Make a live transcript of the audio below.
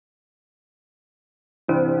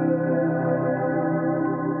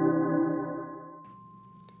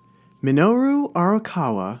Minoru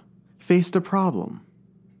Arakawa faced a problem.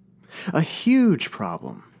 A huge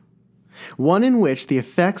problem. One in which the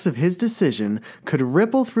effects of his decision could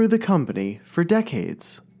ripple through the company for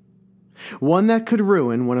decades. One that could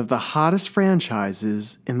ruin one of the hottest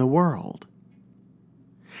franchises in the world.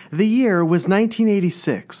 The year was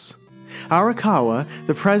 1986. Arakawa,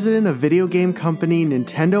 the president of video game company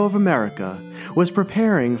Nintendo of America, was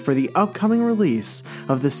preparing for the upcoming release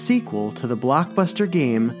of the sequel to the blockbuster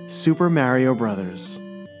game Super Mario Bros.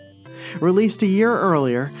 Released a year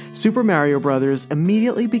earlier, Super Mario Bros.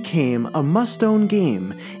 Immediately became a must-own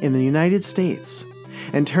game in the United States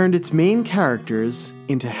and turned its main characters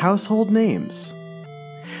into household names.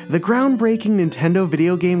 The groundbreaking Nintendo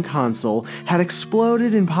video game console had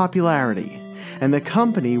exploded in popularity, and the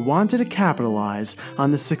company wanted to capitalize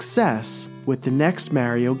on the success with the next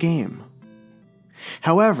Mario game.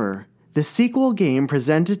 However, the sequel game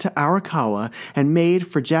presented to Arakawa and made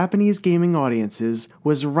for Japanese gaming audiences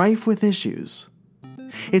was rife with issues.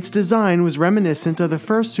 Its design was reminiscent of the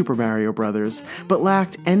first Super Mario Bros., but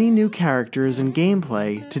lacked any new characters and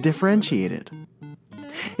gameplay to differentiate it.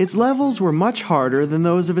 Its levels were much harder than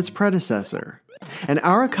those of its predecessor, and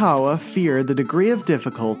Arakawa feared the degree of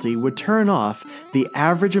difficulty would turn off the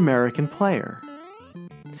average American player.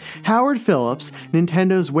 Howard Phillips,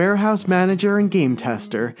 Nintendo's warehouse manager and game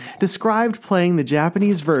tester, described playing the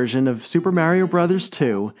Japanese version of Super Mario Bros.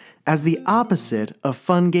 2 as the opposite of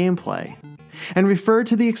fun gameplay, and referred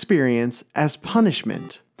to the experience as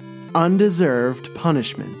punishment, undeserved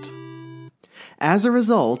punishment. As a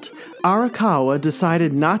result, Arakawa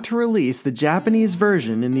decided not to release the Japanese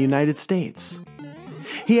version in the United States.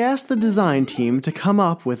 He asked the design team to come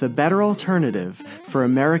up with a better alternative for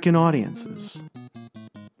American audiences.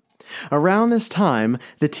 Around this time,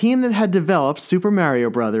 the team that had developed Super Mario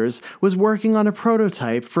Bros. Was working on a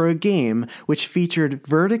prototype for a game which featured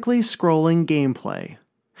vertically scrolling gameplay.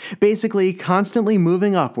 Basically, constantly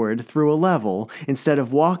moving upward through a level instead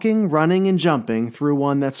of walking, running, and jumping through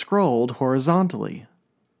one that scrolled horizontally.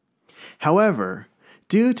 However,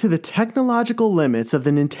 due to the technological limits of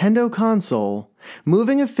the Nintendo console,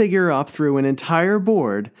 moving a figure up through an entire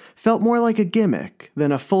board felt more like a gimmick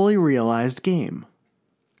than a fully realized game.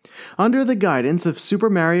 Under the guidance of Super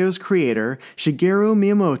Mario's creator, Shigeru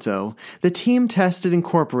Miyamoto, the team tested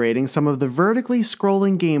incorporating some of the vertically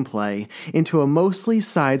scrolling gameplay into a mostly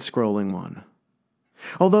side-scrolling one.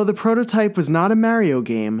 Although the prototype was not a Mario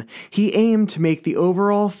game, he aimed to make the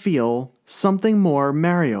overall feel something more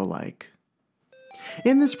Mario-like.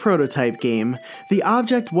 In this prototype game, the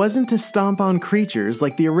object wasn't to stomp on creatures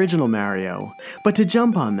like the original Mario, but to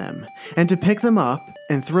jump on them, and to pick them up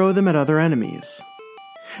and throw them at other enemies.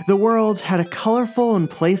 The worlds had a colorful and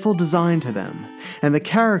playful design to them, and the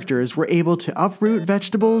characters were able to uproot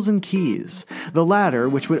vegetables and keys, the latter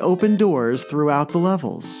which would open doors throughout the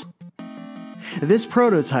levels. This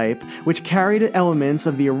prototype, which carried elements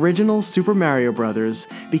of the original Super Mario Bros.,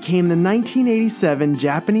 became the 1987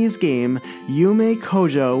 Japanese game Yume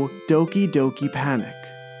Kojo Doki Doki Panic.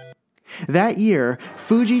 That year,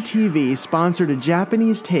 Fuji TV sponsored a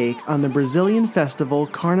Japanese take on the Brazilian festival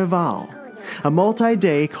Carnaval, a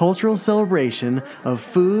multi-day cultural celebration of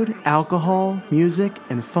food, alcohol, music,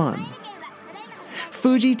 and fun.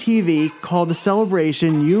 Fuji TV called the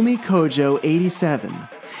celebration Yume Kojo 87,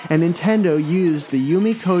 and Nintendo used the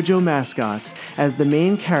Yume Kojo mascots as the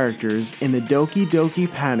main characters in the Doki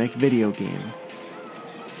Doki Panic video game.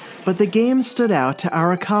 But the game stood out to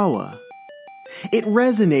Arakawa. It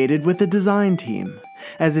resonated with the design team,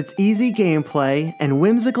 as its easy gameplay and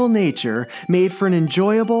whimsical nature made for an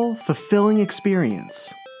enjoyable, fulfilling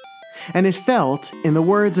experience. And it felt, in the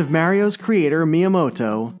words of Mario's creator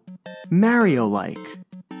Miyamoto, Mario-like.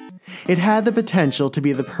 It had the potential to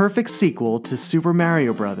be the perfect sequel to Super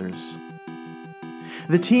Mario Bros.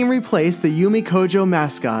 The team replaced the Yume Kojo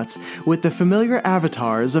mascots with the familiar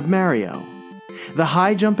avatars of Mario, the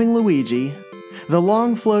high-jumping Luigi, the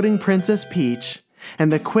long-floating Princess Peach,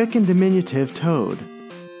 and the quick and diminutive Toad.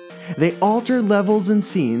 They altered levels and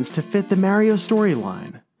scenes to fit the Mario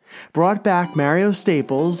storyline, brought back Mario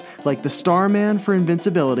staples like the Starman for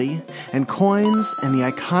invincibility, and coins and the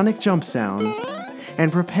iconic jump sounds,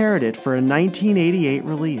 and prepared it for a 1988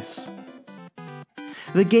 release.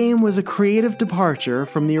 The game was a creative departure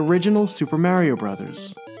from the original Super Mario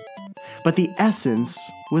Bros., but the essence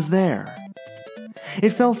was there.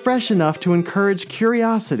 It felt fresh enough to encourage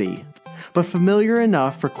curiosity, but familiar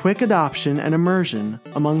enough for quick adoption and immersion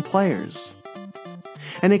among players.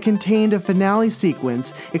 And it contained a finale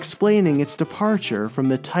sequence explaining its departure from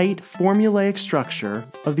the tight, formulaic structure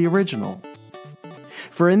of the original.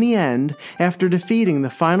 For in the end, after defeating the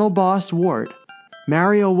final boss Wart,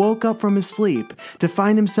 Mario woke up from his sleep to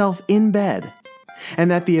find himself in bed,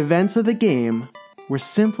 and that the events of the game were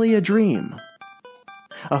simply a dream.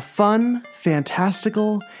 A fun,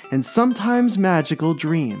 fantastical, and sometimes magical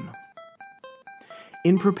dream.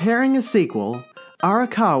 In preparing a sequel,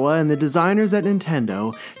 Arakawa and the designers at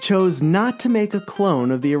Nintendo chose not to make a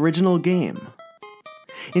clone of the original game.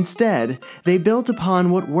 Instead, they built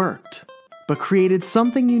upon what worked, but created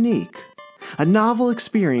something unique, a novel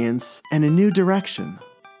experience, and a new direction.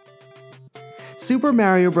 Super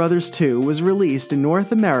Mario Bros. 2 was released in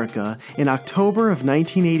North America in October of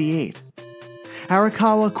 1988.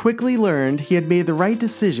 Arakawa quickly learned he had made the right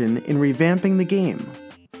decision in revamping the game.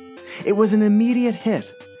 It was an immediate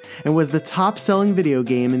hit, and was the top-selling video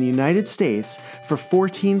game in the United States for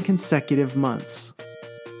 14 consecutive months.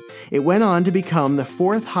 It went on to become the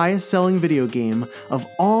fourth highest-selling video game of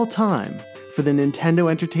all time for the Nintendo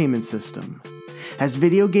Entertainment System, as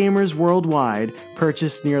video gamers worldwide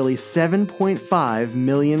purchased nearly 7.5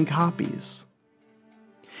 million copies.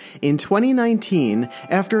 In 2019,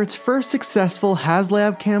 after its first successful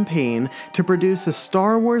HasLab campaign to produce a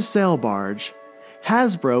Star Wars sail barge,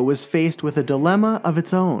 Hasbro was faced with a dilemma of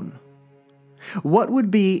its own. What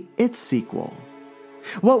would be its sequel?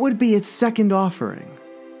 What would be its second offering?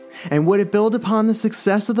 And would it build upon the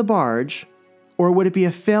success of the barge, or would it be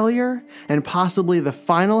a failure and possibly the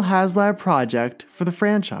final HasLab project for the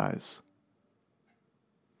franchise?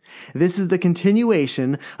 This is the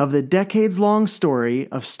continuation of the decades-long story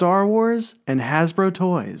of Star Wars and Hasbro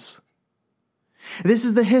toys. This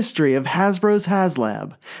is the history of Hasbro's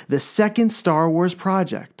HasLab, the second Star Wars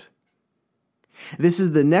project. This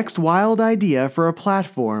is the next wild idea for a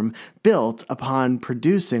platform built upon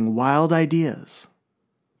producing wild ideas.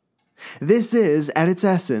 This is, at its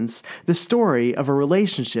essence, the story of a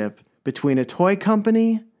relationship between a toy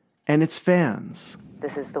company and its fans.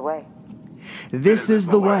 This is the way. This is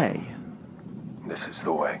the way. This is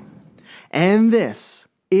the way. And this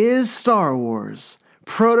is Star Wars,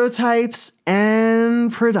 Prototypes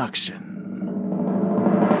and Production.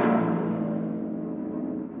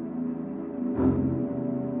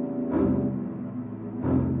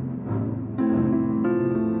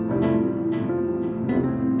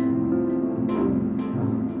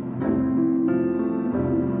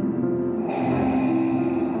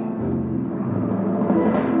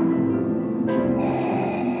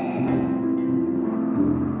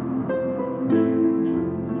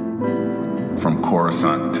 From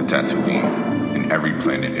Coruscant to Tatooine, and every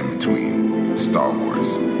planet in between, Star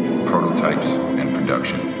Wars, Prototypes and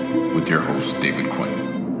Production, with your host, David Quinn.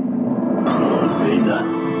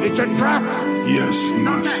 Vader. It's a trap! Yes,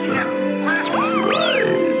 Master.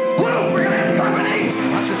 Whoa, we're gonna have company!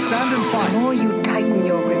 Have to stand and fight. The more you tighten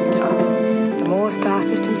your grip, Tom, the more star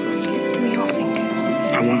systems will slip through your fingers.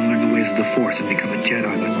 I want to learn the ways of the Force and become a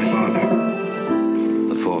Jedi like my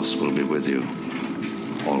father. The Force will be with you,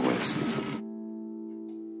 always.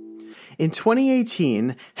 In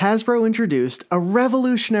 2018, Hasbro introduced a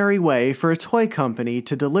revolutionary way for a toy company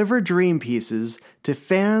to deliver dream pieces to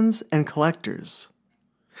fans and collectors.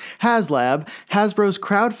 HasLab, Hasbro's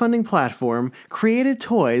crowdfunding platform, created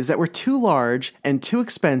toys that were too large and too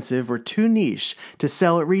expensive or too niche to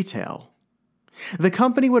sell at retail. The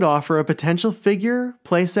company would offer a potential figure,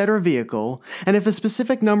 playset, or vehicle, and if a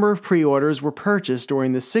specific number of pre-orders were purchased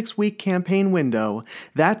during the 6-week campaign window,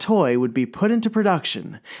 that toy would be put into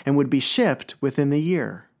production and would be shipped within the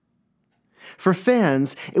year. For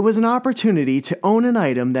fans, it was an opportunity to own an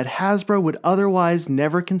item that Hasbro would otherwise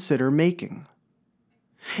never consider making.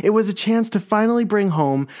 It was a chance to finally bring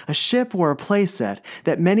home a ship or a playset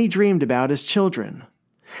that many dreamed about as children.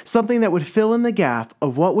 Something that would fill in the gap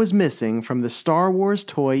of what was missing from the Star Wars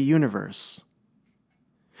toy universe.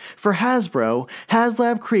 For Hasbro,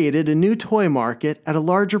 HasLab created a new toy market at a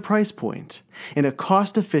larger price point, in a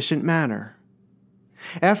cost-efficient manner.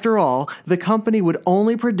 After all, the company would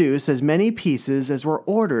only produce as many pieces as were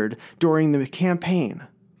ordered during the campaign,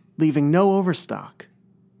 leaving no overstock.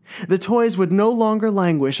 The toys would no longer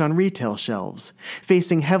languish on retail shelves,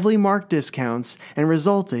 facing heavily marked discounts and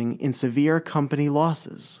resulting in severe company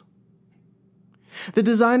losses. The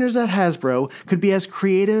designers at Hasbro could be as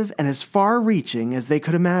creative and as far-reaching as they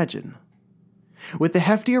could imagine. With the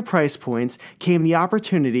heftier price points came the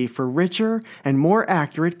opportunity for richer and more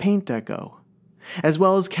accurate paint deco, as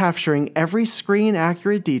well as capturing every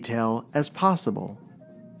screen-accurate detail as possible.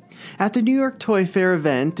 At the New York Toy Fair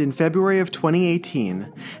event in February of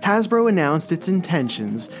 2018, Hasbro announced its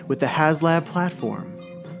intentions with the HasLab platform.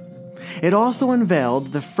 It also unveiled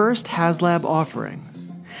the first HasLab offering,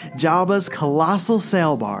 Jabba's colossal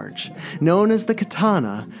sail barge, known as the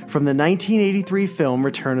Katana from the 1983 film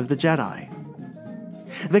Return of the Jedi.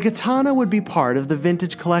 The Katana would be part of the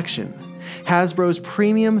Vintage Collection, Hasbro's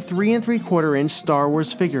premium 3 3/4-inch Star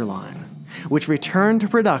Wars figure line, which returned to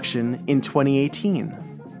production in 2018.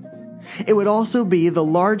 It would also be the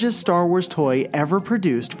largest Star Wars toy ever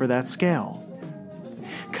produced for that scale.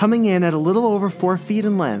 Coming in at a little over 4 feet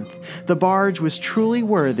in length, the barge was truly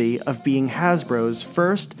worthy of being Hasbro's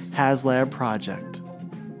first HasLab project.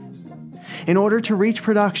 In order to reach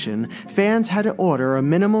production, fans had to order a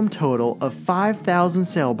minimum total of 5,000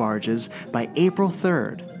 sail barges by April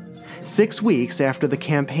 3rd, 6 weeks after the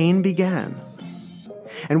campaign began.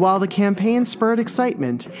 And while the campaign spurred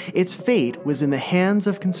excitement, its fate was in the hands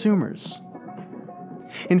of consumers.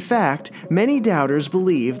 In fact, many doubters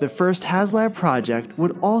believe the first HasLab project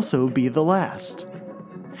would also be the last.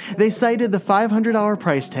 They cited the $500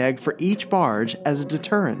 price tag for each barge as a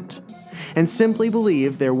deterrent, and simply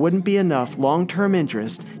believed there wouldn't be enough long-term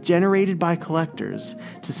interest generated by collectors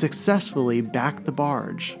to successfully back the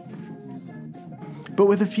barge. But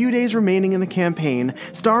with a few days remaining in the campaign,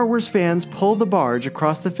 Star Wars fans pulled the barge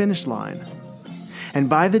across the finish line. And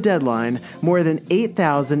by the deadline, more than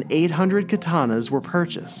 8,800 katanas were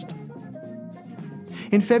purchased.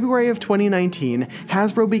 In February of 2019,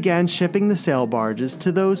 Hasbro began shipping the sail barges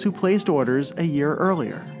to those who placed orders a year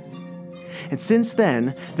earlier. And since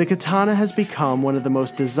then, the katana has become one of the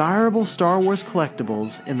most desirable Star Wars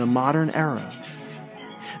collectibles in the modern era.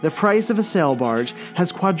 The price of a sail barge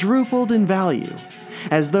has quadrupled in value,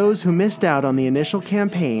 as those who missed out on the initial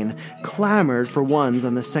campaign clamored for ones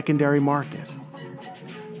on the secondary market.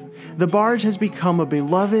 The barge has become a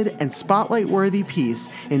beloved and spotlight-worthy piece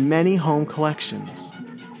in many home collections.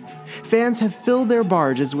 Fans have filled their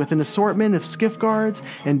barges with an assortment of skiff guards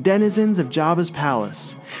and denizens of Jabba's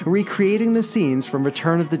palace, recreating the scenes from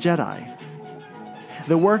Return of the Jedi.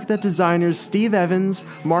 The work that designers Steve Evans,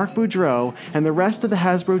 Mark Boudreau, and the rest of the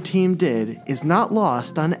Hasbro team did is not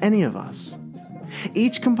lost on any of us.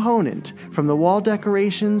 Each component, from the wall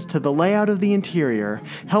decorations to the layout of the interior,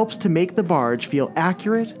 helps to make the barge feel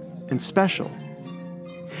accurate and special.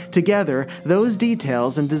 Together, those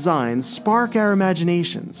details and designs spark our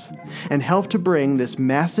imaginations and help to bring this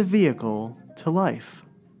massive vehicle to life.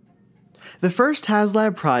 The first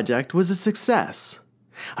HasLab project was a success,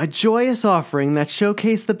 a joyous offering that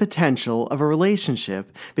showcased the potential of a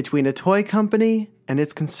relationship between a toy company and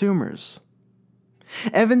its consumers.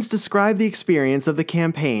 Evans described the experience of the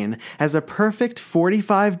campaign as a perfect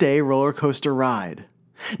 45-day roller coaster ride,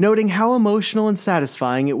 noting how emotional and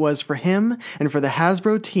satisfying it was for him and for the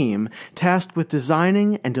Hasbro team tasked with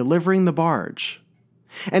designing and delivering the barge.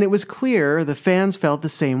 And it was clear the fans felt the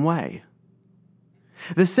same way.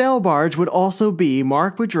 The sail barge would also be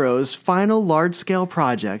Mark Boudreau's final large-scale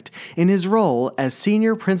project in his role as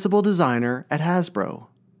senior principal designer at Hasbro.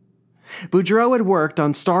 Boudreau had worked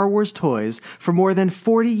on Star Wars toys for more than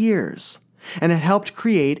 40 years and had helped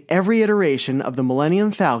create every iteration of the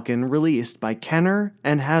Millennium Falcon released by Kenner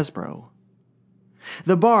and Hasbro.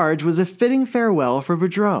 The barge was a fitting farewell for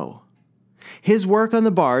Boudreau. His work on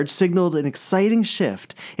the barge signaled an exciting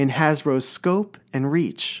shift in Hasbro's scope and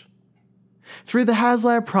reach. Through the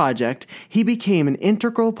HasLab project, he became an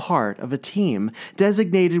integral part of a team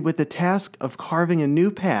designated with the task of carving a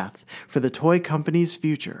new path for the toy company's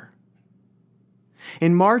future.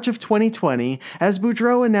 In March of 2020, as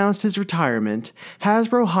Boudreau announced his retirement,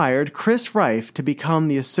 Hasbro hired Chris Reif to become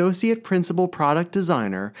the Associate Principal Product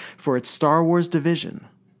Designer for its Star Wars division.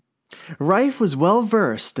 Reif was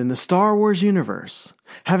well-versed in the Star Wars universe,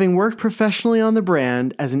 having worked professionally on the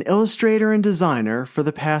brand as an illustrator and designer for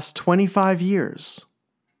the past 25 years.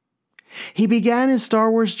 He began his Star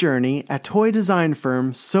Wars journey at toy design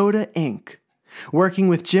firm Soda Inc., working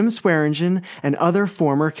with Jim Swearingen and other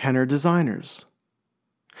former Kenner designers.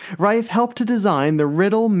 Reif helped to design the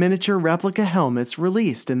Riddle miniature replica helmets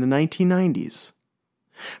released in the 1990s.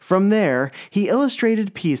 From there, he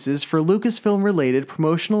illustrated pieces for Lucasfilm-related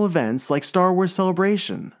promotional events like Star Wars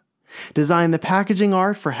Celebration, designed the packaging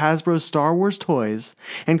art for Hasbro's Star Wars toys,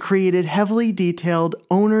 and created heavily detailed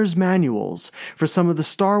owner's manuals for some of the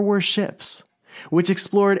Star Wars ships, which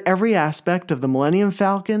explored every aspect of the Millennium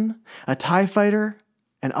Falcon, a TIE fighter,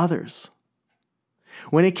 and others.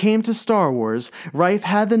 When it came to Star Wars, Reif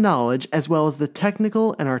had the knowledge as well as the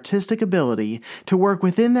technical and artistic ability to work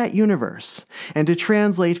within that universe and to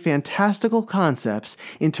translate fantastical concepts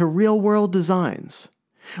into real-world designs,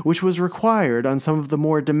 which was required on some of the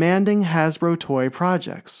more demanding Hasbro toy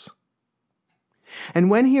projects. And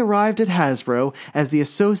when he arrived at Hasbro as the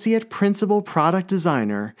Associate Principal Product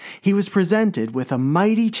Designer, he was presented with a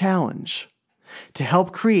mighty challenge: to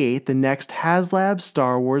help create the next HasLab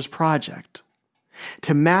Star Wars project.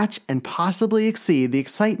 to match and possibly exceed the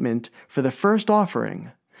excitement for the first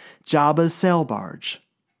offering, Jabba's sail barge,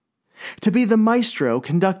 to be the maestro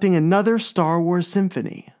conducting another Star Wars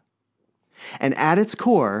symphony, and at its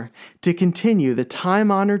core, to continue the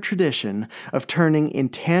time-honored tradition of turning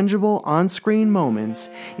intangible on-screen moments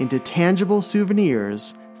into tangible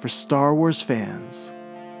souvenirs for Star Wars fans.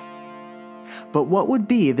 But what would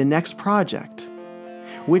be the next project?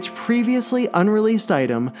 Which previously unreleased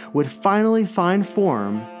item would finally find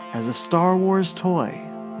form as a Star Wars toy?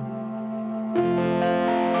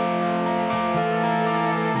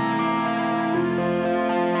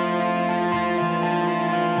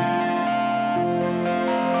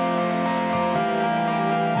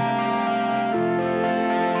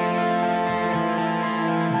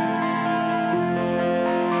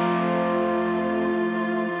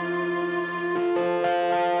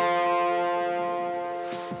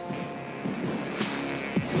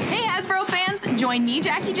 Join me,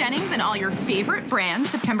 Jackie Jennings, and all your favorite brands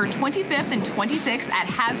September 25th and 26th at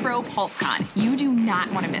Hasbro PulseCon. You do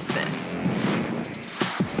not want to miss this.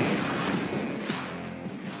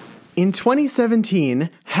 In 2017,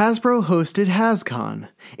 Hasbro hosted HasCon,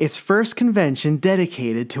 its first convention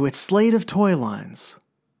dedicated to its slate of toy lines.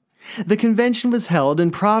 The convention was held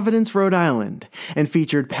in Providence, Rhode Island, and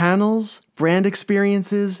featured panels, brand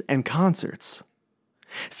experiences, and concerts.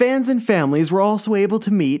 Fans and families were also able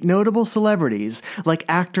to meet notable celebrities like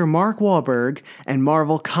actor Mark Wahlberg and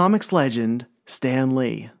Marvel Comics legend Stan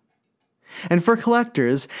Lee. And for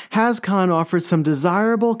collectors, HasCon offers some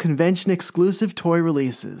desirable convention-exclusive toy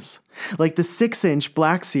releases, like the 6-inch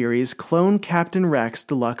Black Series Clone Captain Rex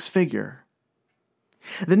deluxe figure.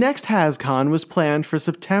 The next HasCon was planned for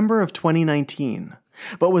September of 2019,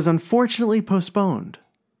 but was unfortunately postponed.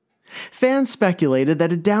 Fans speculated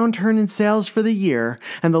that a downturn in sales for the year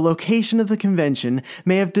and the location of the convention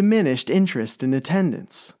may have diminished interest in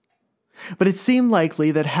attendance. But it seemed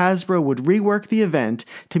likely that Hasbro would rework the event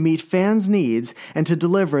to meet fans' needs and to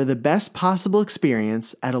deliver the best possible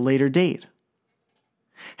experience at a later date.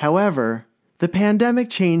 However, the pandemic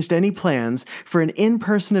changed any plans for an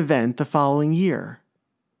in-person event the following year.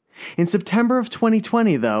 In September of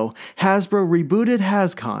 2020, though, Hasbro rebooted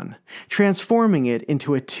HasCon, transforming it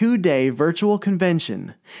into a 2-day virtual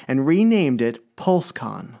convention and renamed it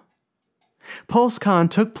PulseCon. PulseCon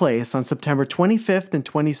took place on September 25th and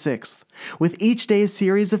 26th, with each day's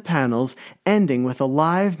series of panels ending with a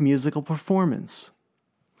live musical performance.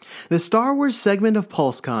 The Star Wars segment of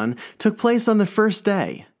PulseCon took place on the first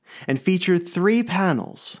day and featured 3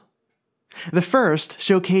 panels. The first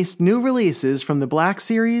showcased new releases from the Black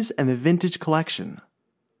Series and the Vintage Collection.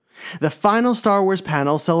 The final Star Wars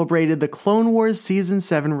panel celebrated the Clone Wars Season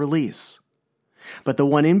 7 release. But the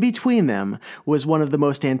one in between them was one of the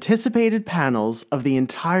most anticipated panels of the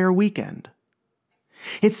entire weekend.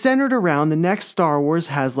 It centered around the next Star Wars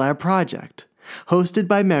HasLab project, hosted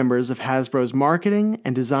by members of Hasbro's marketing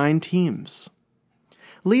and design teams.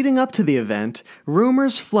 Leading up to the event,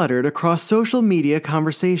 rumors fluttered across social media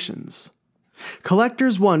conversations.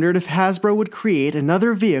 Collectors wondered if Hasbro would create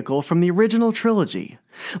another vehicle from the original trilogy,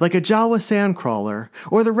 like a Jawa Sandcrawler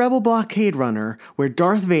or the Rebel Blockade Runner where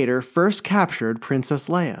Darth Vader first captured Princess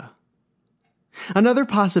Leia. Another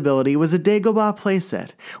possibility was a Dagobah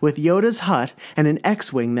playset with Yoda's hut and an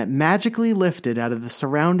X-Wing that magically lifted out of the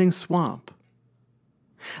surrounding swamp.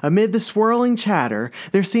 Amid the swirling chatter,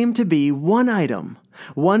 there seemed to be one item,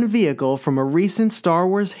 one vehicle from a recent Star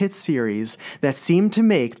Wars hit series that seemed to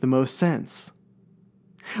make the most sense.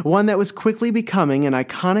 One that was quickly becoming an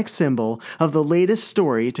iconic symbol of the latest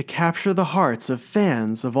story to capture the hearts of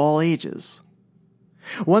fans of all ages.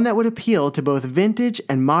 One that would appeal to both vintage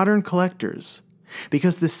and modern collectors,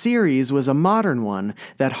 because the series was a modern one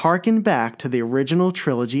that harkened back to the original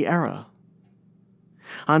trilogy era.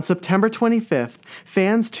 On September 25th,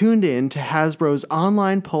 fans tuned in to Hasbro's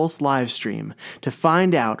online Pulse livestream to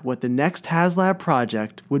find out what the next HasLab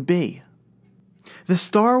project would be. The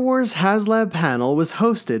Star Wars HasLab panel was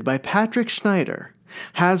hosted by Patrick Schneider,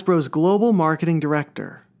 Hasbro's global marketing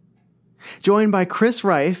director. Joined by Chris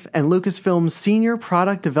Reif and Lucasfilm's senior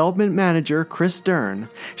product development manager Chris Dern,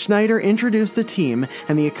 Schneider introduced the team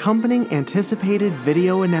and the accompanying anticipated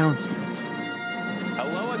video announcement.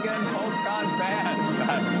 Hello again, PulseCon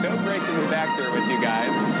fans. So great to be back here with you guys.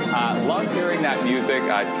 love hearing that music,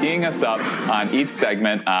 teeing us up on each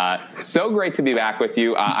segment. So great to be back with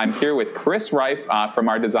you. I'm here with Chris Reif from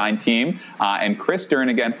our design team and Chris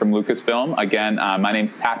Jernigan from Lucasfilm. Again, my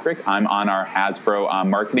name's Patrick. I'm on our Hasbro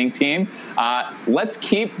marketing team. Let's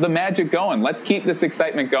keep the magic going. Let's keep this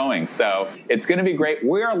excitement going. So it's going to be great.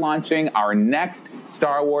 We are launching our next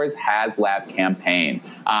Star Wars HasLab campaign.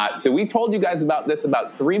 So we told you guys about this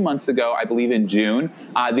about 3 months ago, I believe in June.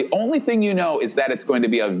 The only thing you know is that it's going to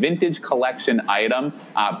be a vintage collection item,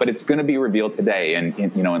 but it's going to be revealed today. And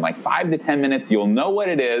in like 5 to 10 minutes, you'll know what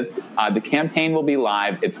it is. The campaign will be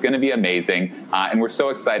live. It's going to be amazing. And we're so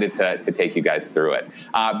excited to take you guys through it.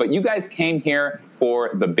 But you guys came here for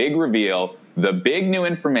the big reveal, the big new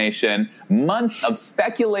information, months of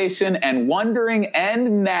speculation and wondering,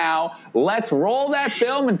 and now let's roll that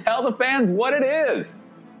film and tell the fans what it is.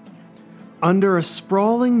 Under a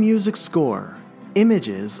sprawling music score,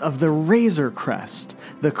 images of the Razor Crest,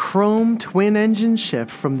 the chrome twin-engine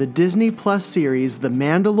ship from the Disney Plus series The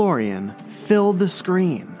Mandalorian, filled the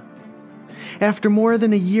screen. After more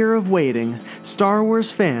than a year of waiting, Star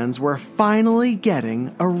Wars fans were finally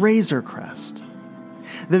getting a Razor Crest.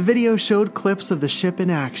 The video showed clips of the ship in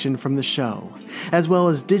action from the show, as well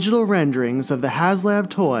as digital renderings of the HasLab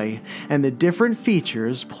toy and the different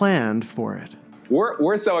features planned for it.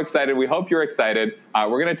 We're so excited. We hope you're excited.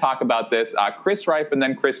 We're going to talk about this. Chris Reif and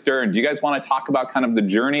then Chris Dern, do you guys want to talk about kind of the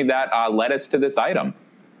journey that led us to this item?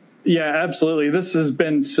 Yeah, absolutely. This has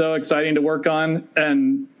been so exciting to work on,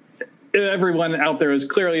 and everyone out there is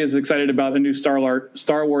clearly as excited about a new Star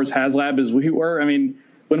Wars HasLab as we were. I mean,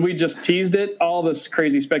 when we just teased it, all this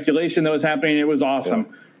crazy speculation that was happening, it was awesome.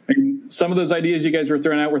 Yeah. I mean, some of those ideas you guys were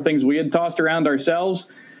throwing out were things we had tossed around ourselves,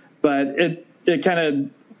 but it kind of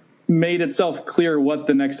made itself clear what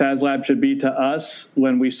the next HasLab should be to us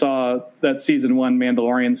when we saw that season 1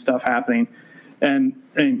 Mandalorian stuff happening. And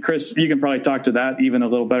Chris, you can probably talk to that even a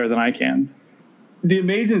little better than I can. The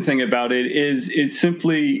amazing thing about it is it's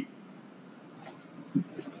simply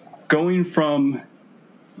going from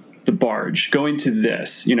the barge, going to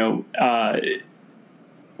this,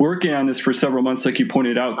 working on this for several months, like you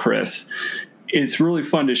pointed out, Chris. It's really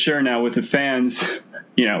fun to share now with the fans,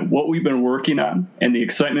 what we've been working on and the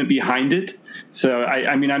excitement behind it. So,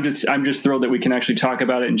 I'm just thrilled that we can actually talk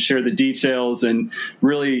about it and share the details and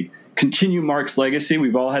really continue Mark's legacy.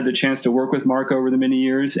 We've all had the chance to work with Mark over the many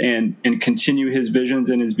years and continue his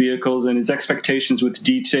visions and his vehicles and his expectations with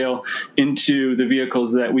detail into the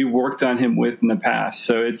vehicles that we worked on him with in the past.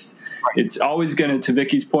 So it's always going to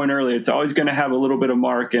Vicky's point earlier, it's always going to have a little bit of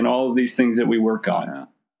Mark in all of these things that we work on.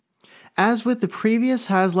 As with the previous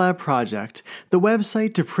HasLab project, the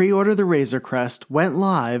website to pre-order the Razor Crest went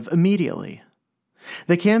live immediately.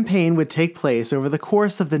 The campaign would take place over the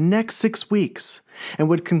course of the next 6 weeks and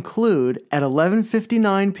would conclude at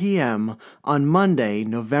 11:59 p.m. on Monday,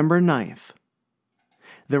 November 9th.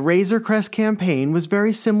 The Razor Crest campaign was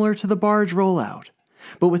very similar to the barge rollout,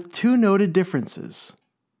 but with 2 noted differences.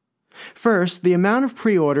 First, the amount of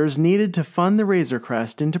pre-orders needed to fund the Razor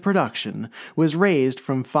Crest into production was raised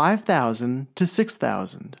from 5,000 to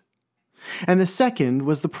 6,000. And the second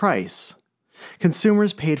was the price.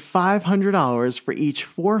 Consumers paid $500 for each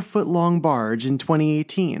 4-foot-long barge in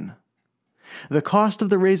 2018. The cost of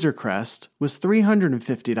the Razor Crest was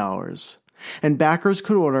 $350, and backers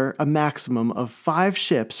could order a maximum of 5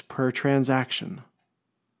 ships per transaction.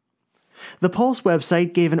 The Pulse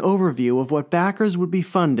website gave an overview of what backers would be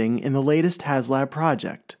funding in the latest HasLab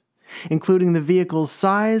project, including the vehicle's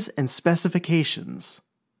size and specifications.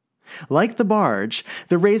 Like the barge,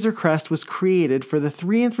 the Razor Crest was created for the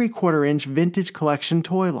 3 3/4-inch vintage collection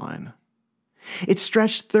toy line. It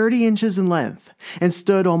stretched 30 inches in length and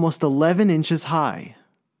stood almost 11 inches high.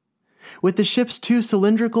 With the ship's 2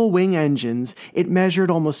 cylindrical wing engines, it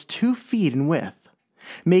measured almost 2 feet in width,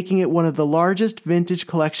 making it one of the largest vintage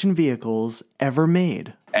collection vehicles ever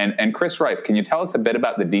made. And Chris Reif, can you tell us a bit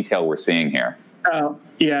about the detail we're seeing here?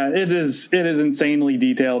 Yeah, it is insanely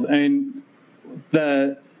detailed. I mean,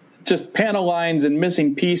 the just panel lines and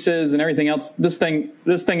missing pieces and everything else. This thing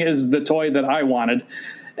is the toy that I wanted,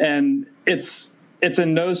 and it's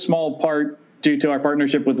in no small part due to our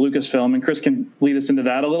partnership with Lucasfilm, and Chris can lead us into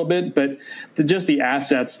that a little bit. But just the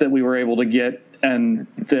assets that we were able to get, and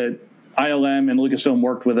the ILM and Lucasfilm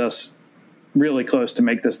worked with us really close to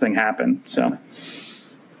make this thing happen. So,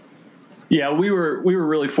 yeah, we were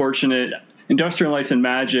really fortunate. Industrial Lights and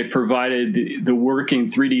Magic provided the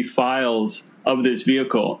working 3D files of this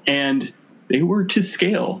vehicle, and they were to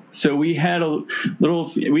scale. So we had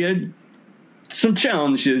some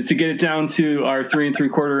challenges to get it down to our 3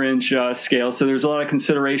 3/4 inch scale. So there's a lot of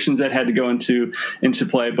considerations that had to go into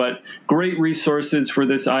play, but great resources for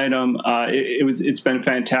this item. It's been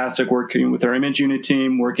fantastic working with our image unit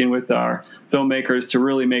team, working with our filmmakers to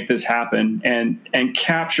really make this happen and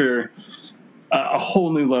capture a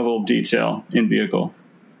whole new level of detail in vehicle.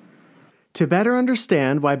 To better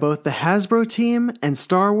understand why both the Hasbro team and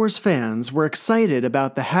Star Wars fans were excited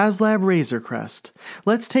about the HasLab Razor Crest,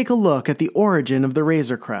 let's take a look at the origin of the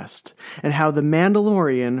Razor Crest and how The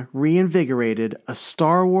Mandalorian reinvigorated a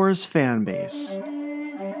Star Wars fan base.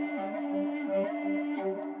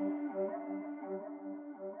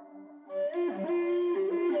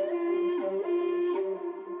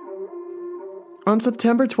 On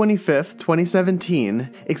September 25th, 2017,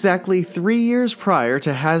 exactly 3 years prior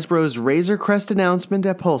to Hasbro's Razor Crest announcement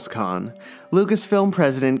at PulseCon, Lucasfilm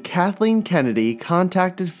president Kathleen Kennedy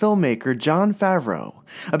contacted filmmaker Jon Favreau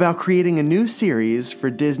about creating a new series for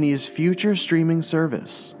Disney's future streaming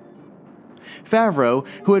service. Favreau,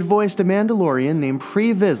 who had voiced a Mandalorian named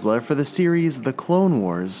Pre Vizsla for the series The Clone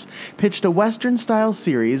Wars, pitched a Western-style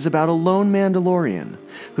series about a lone Mandalorian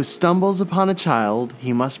who stumbles upon a child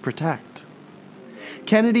he must protect.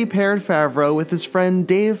 Kennedy paired Favreau with his friend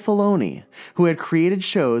Dave Filoni, who had created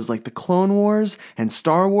shows like The Clone Wars and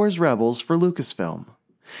Star Wars Rebels for Lucasfilm,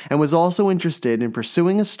 and was also interested in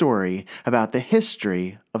pursuing a story about the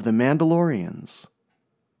history of the Mandalorians.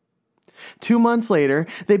 2 months later,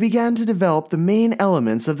 they began to develop the main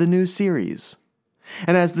elements of the new series.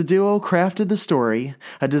 And as the duo crafted the story,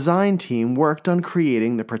 a design team worked on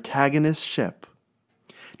creating the protagonist's ship.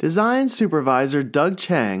 Design supervisor Doug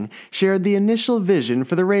Chang shared the initial vision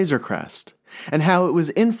for the Razor Crest and how it was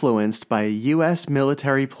influenced by a U.S.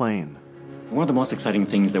 military plane. One of the most exciting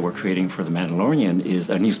things that we're creating for The Mandalorian is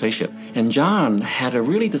a new spaceship. And John had a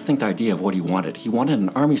really distinct idea of what he wanted. He wanted an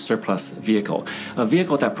Army surplus vehicle, a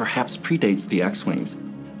vehicle that perhaps predates the X-Wings.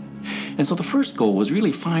 And so the first goal was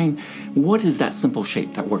really find what is that simple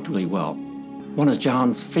shape that worked really well. One of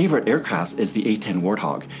John's favorite aircrafts is the A-10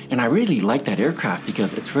 Warthog, and I really like that aircraft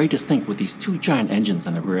because it's very distinct with these 2 giant engines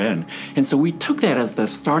on the rear end. And so we took that as the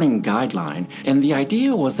starting guideline, and the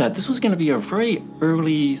idea was that this was going to be a very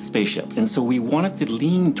early spaceship, and so we wanted to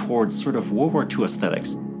lean towards sort of World War II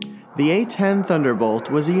aesthetics. The A-10 Thunderbolt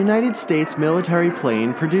was a United States military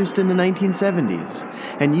plane produced in the 1970s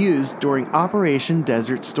and used during Operation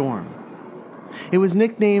Desert Storm. It was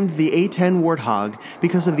nicknamed the A-10 Warthog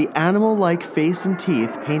because of the animal-like face and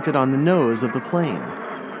teeth painted on the nose of the plane.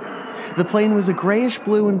 The plane was a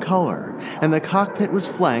grayish-blue in color, and the cockpit was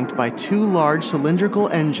flanked by 2 large cylindrical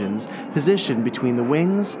engines positioned between the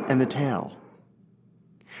wings and the tail.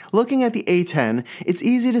 Looking at the A-10, it's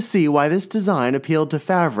easy to see why this design appealed to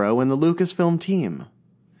Favreau and the Lucasfilm team.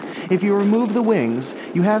 If you remove the wings,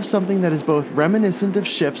 you have something that is both reminiscent of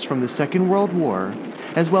ships from the Second World War,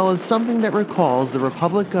 as well as something that recalls the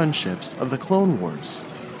Republic gunships of the Clone Wars.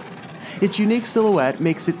 Its unique silhouette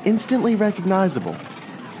makes it instantly recognizable.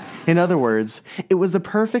 In other words, it was the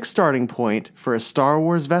perfect starting point for a Star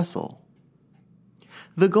Wars vessel.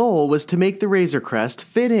 The goal was to make the Razor Crest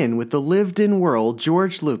fit in with the lived-in world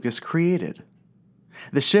George Lucas created.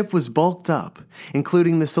 The ship was bulked up,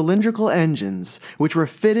 including the cylindrical engines, which were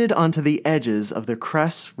fitted onto the edges of the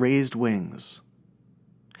crest's raised wings.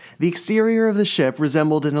 The exterior of the ship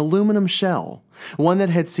resembled an aluminum shell, one that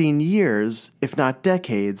had seen years, if not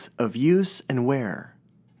decades, of use and wear.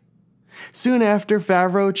 Soon after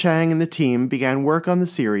Favreau, Chang, and the team began work on the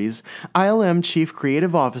series, ILM Chief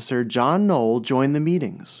Creative Officer John Knoll joined the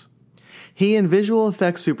meetings. He and visual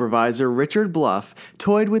effects supervisor Richard Bluff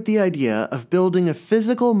toyed with the idea of building a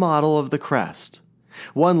physical model of the crest,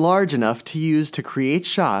 one large enough to use to create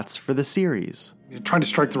shots for the series. You're trying to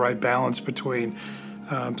strike the right balance between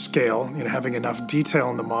scale, having enough detail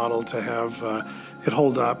in the model to have it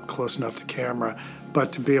hold up close enough to camera,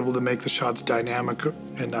 but to be able to make the shots dynamic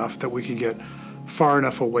enough that we could get far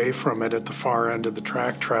enough away from it at the far end of the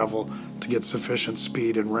track travel to get sufficient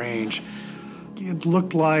speed and range. It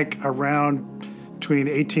looked like around between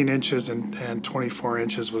 18 inches and 24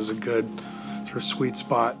 inches was a good sort of sweet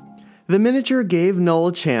spot. The miniature gave Knoll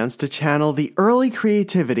a chance to channel the early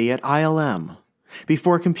creativity at ILM,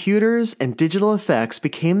 before computers and digital effects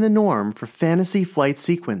became the norm for fantasy flight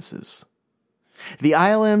sequences. The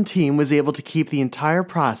ILM team was able to keep the entire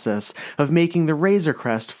process of making the Razor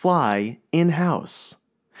Crest fly in-house,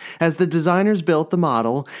 as the designers built the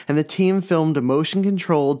model and the team filmed a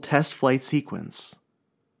motion-controlled test flight sequence.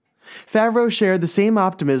 Favreau shared the same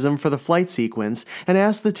optimism for the flight sequence and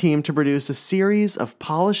asked the team to produce a series of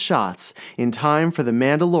polished shots in time for the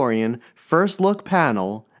Mandalorian first look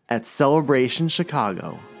panel at Celebration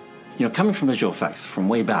Chicago. coming from visual effects from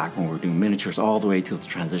way back when we were doing miniatures all the way to the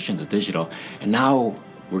transition to digital, and now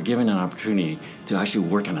we're given an opportunity to actually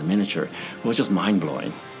work on a miniature, it was just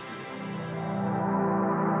mind-blowing.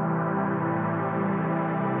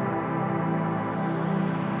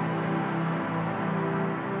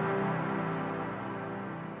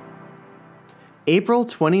 April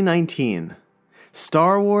 2019,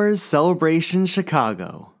 Star Wars Celebration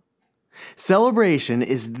Chicago. Celebration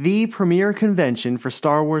is the premier convention for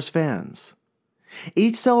Star Wars fans.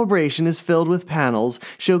 Each celebration is filled with panels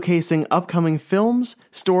showcasing upcoming films,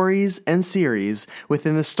 stories, and series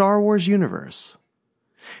within the Star Wars universe.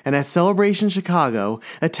 And at Celebration Chicago,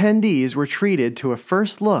 attendees were treated to a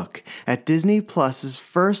first look at Disney Plus's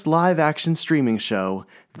first live-action streaming show,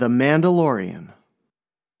 The Mandalorian.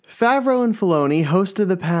 Favreau and Filoni hosted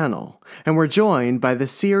the panel and were joined by the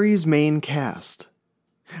series' main cast.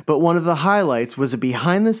 But one of the highlights was a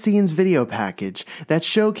behind-the-scenes video package that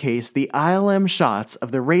showcased the ILM shots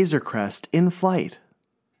of the Razor Crest in flight.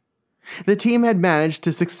 The team had managed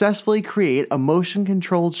to successfully create a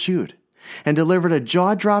motion-controlled shoot and delivered a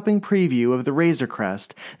jaw-dropping preview of the Razor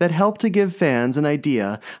Crest that helped to give fans an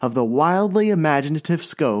idea of the wildly imaginative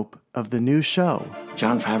scope of the new show.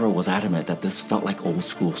 Jon Favreau was adamant that this felt like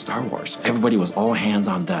old-school Star Wars. Everybody was all hands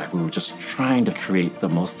on deck. We were just trying to create the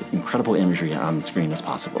most incredible imagery on the screen as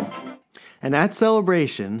possible. And at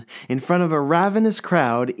Celebration, in front of a ravenous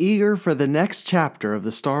crowd eager for the next chapter of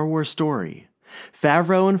the Star Wars story,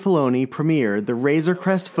 Favreau and Filoni premiered the Razor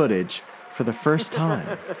Crest footage for the first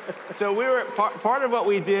time. So we were part of what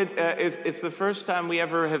we did is it's the first time we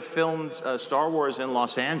ever have filmed Star Wars in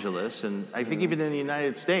Los Angeles, and I think even in the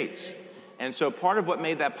United States. And so part of what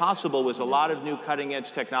made that possible was a lot of new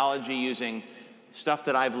cutting-edge technology using stuff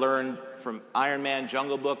that I've learned from Iron Man,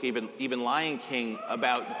 Jungle Book, even Lion King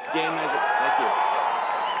about game engine. Thank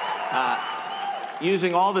you.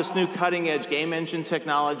 Using all this new cutting-edge game engine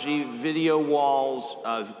technology, video walls,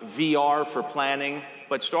 VR for planning.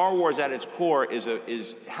 But Star Wars at its core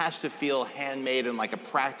has to feel handmade and like a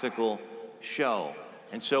practical show.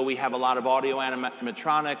 And so we have a lot of audio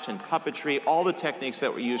animatronics and puppetry, all the techniques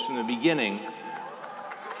that were used from the beginning.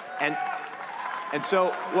 And so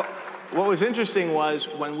what was interesting was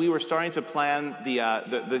when we were starting to plan,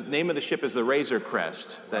 the name of the ship is the Razor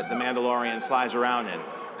Crest that the Mandalorian flies around in.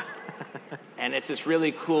 And it's this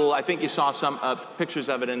really cool, I think you saw some pictures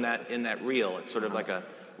of it in that reel. It's sort of like a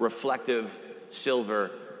reflective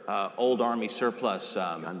silver old Army surplus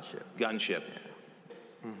gunship.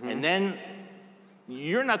 Mm-hmm. And then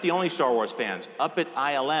you're not the only Star Wars fans. Up at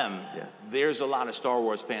ILM, there's a lot of Star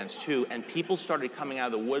Wars fans too, and people started coming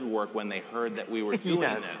out of the woodwork when they heard that we were doing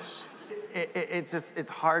this. It's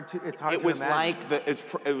hard to imagine.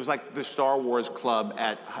 It was like the Star Wars club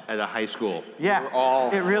at a high school. Yeah,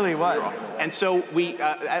 it really was. And so we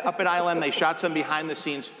up at ILM, they shot some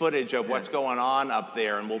behind-the-scenes footage of what's going on up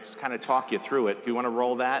there, and we'll kind of talk you through it. Do you want to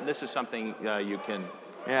roll that? This is something you can.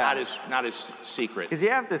 Not as secret. Because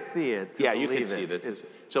you have to see it. You can see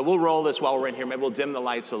this. So we'll roll this while we're in here. Maybe we'll dim the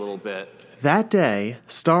lights a little bit. That day,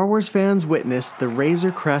 Star Wars fans witnessed the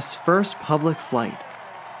Razor Crest's first public flight.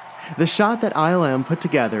 The shot that ILM put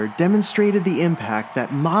together demonstrated the impact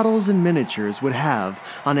that models and miniatures would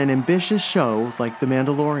have on an ambitious show like The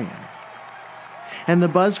Mandalorian. And the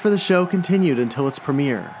buzz for the show continued until its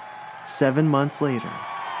premiere, 7 months later.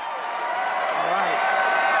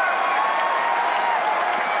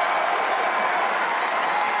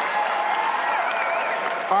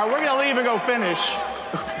 All right, we're going to leave and go finish.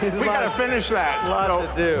 We got to finish that. A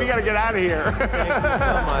lot to do. We got to get out of here. Thank you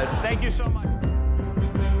so much. Thank you so much.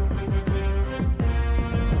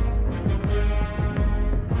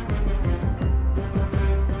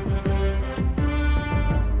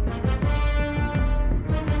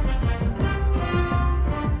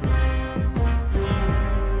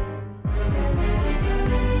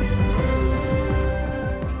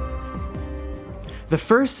 The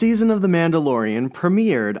first season of The Mandalorian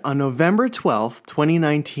premiered on November 12,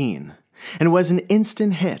 2019, and was an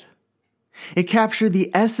instant hit. It captured the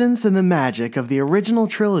essence and the magic of the original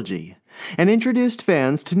trilogy and introduced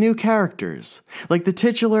fans to new characters, like the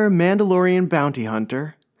titular Mandalorian bounty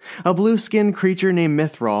hunter, a blue-skinned creature named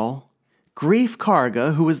Mythrol, Greef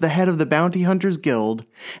Karga, who was the head of the Bounty Hunters Guild,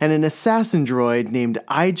 and an assassin droid named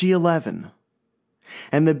IG-11.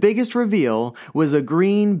 And the biggest reveal was a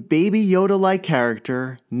green Baby Yoda-like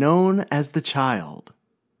character known as the Child.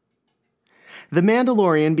 The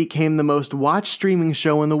Mandalorian became the most watched streaming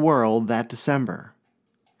show in the world that December.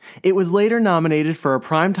 It was later nominated for a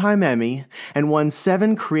Primetime Emmy and won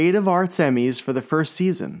 7 Creative Arts Emmys for the first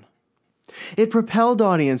season. It propelled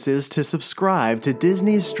audiences to subscribe to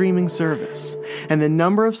Disney's streaming service, and the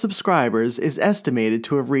number of subscribers is estimated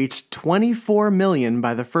to have reached 24 million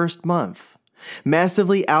by the first month,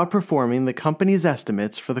 massively outperforming the company's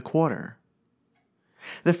estimates for the quarter.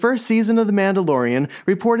 The first season of The Mandalorian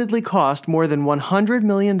reportedly cost more than $100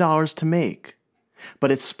 million to make,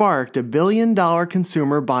 but it sparked a billion-dollar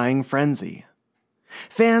consumer buying frenzy.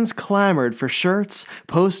 Fans clamored for shirts,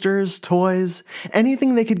 posters, toys,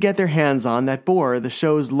 anything they could get their hands on that bore the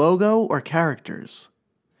show's logo or characters.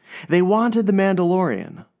 They wanted The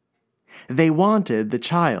Mandalorian. They wanted the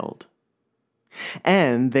child.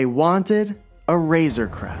 And they wanted a Razor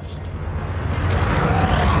Crest.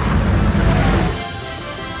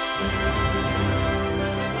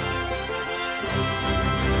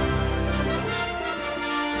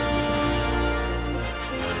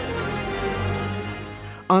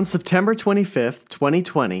 On September 25th,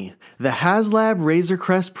 2020, the HasLab Razor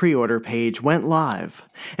Crest pre-order page went live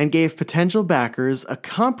and gave potential backers a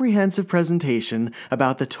comprehensive presentation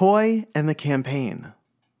about the toy and the campaign.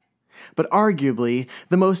 But arguably,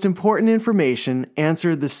 the most important information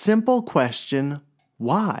answered the simple question,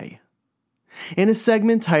 why? In a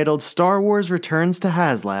segment titled Star Wars Returns to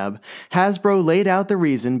HasLab, Hasbro laid out the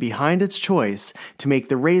reason behind its choice to make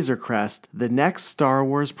the Razor Crest the next Star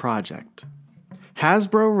Wars project.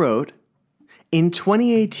 Hasbro wrote, "In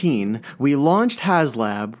 2018, we launched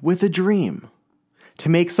HasLab with a dream. To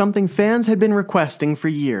make something fans had been requesting for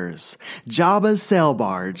years, Jabba's sail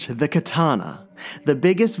barge, the Katana, the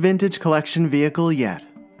biggest vintage collection vehicle yet.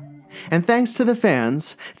 And thanks to the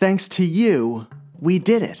fans, thanks to you, we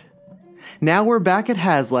did it. Now we're back at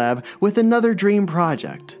HasLab with another dream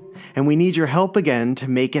project, and we need your help again to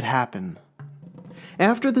make it happen."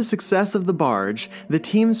 After the success of the barge, the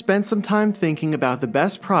team spent some time thinking about the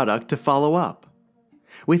best product to follow up.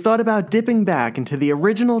 We thought about dipping back into the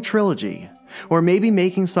original trilogy, or maybe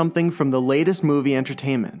making something from the latest movie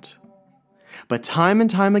entertainment. But time and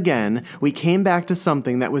time again, we came back to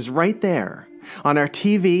something that was right there, on our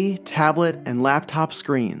TV, tablet, and laptop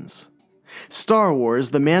screens. Star Wars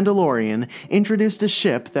The Mandalorian introduced a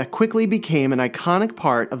ship that quickly became an iconic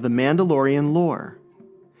part of the Mandalorian lore.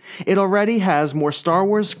 It already has more Star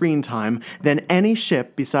Wars screen time than any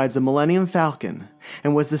ship besides the Millennium Falcon,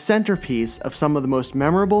 and was the centerpiece of some of the most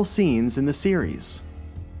memorable scenes in the series.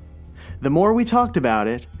 The more we talked about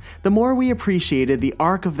it, the more we appreciated the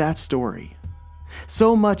arc of that story.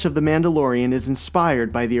 So much of The Mandalorian is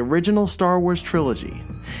inspired by the original Star Wars trilogy,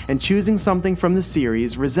 and choosing something from the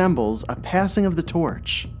series resembles a passing of the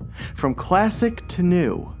torch, from classic to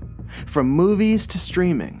new, from movies to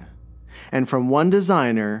streaming, and from one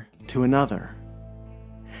designer to another.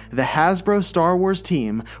 The Hasbro Star Wars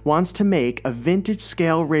team wants to make a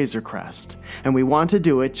vintage-scale Razor Crest, and we want to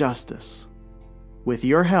do it justice. With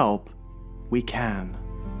your help, we can.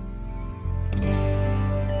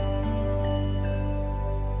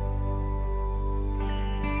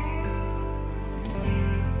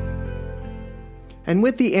 And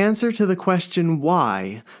with the answer to the question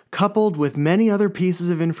why, coupled with many other pieces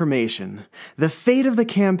of information, the fate of the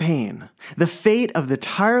campaign, the fate of the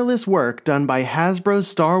tireless work done by Hasbro's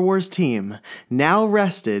Star Wars team, now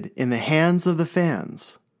rested in the hands of the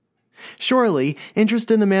fans. Surely, interest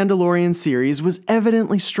in the Mandalorian series was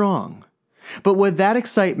evidently strong. But would that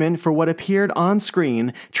excitement for what appeared on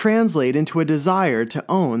screen translate into a desire to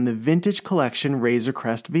own the vintage collection Razor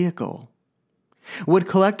Crest vehicle? Would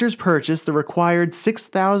collectors purchase the required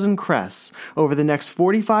 6,000 crests over the next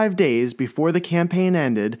 45 days before the campaign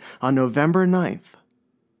ended on November 9th?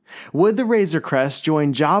 Would the Razor Crest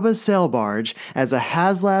join Jabba's sail barge as a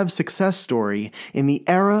HasLab success story in the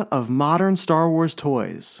era of modern Star Wars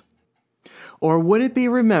toys? Or would it be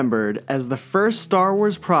remembered as the first Star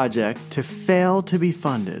Wars project to fail to be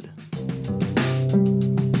funded?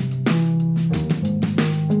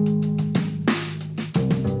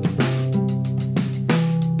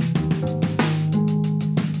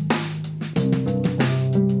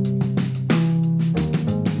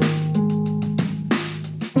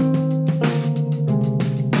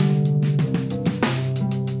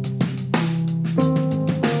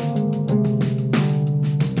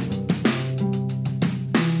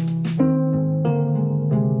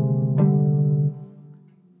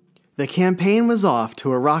 The campaign was off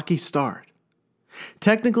to a rocky start.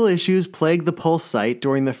 Technical issues plagued the Pulse site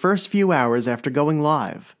during the first few hours after going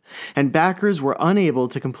live, and backers were unable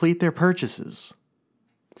to complete their purchases.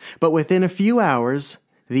 But within a few hours,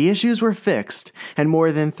 the issues were fixed, and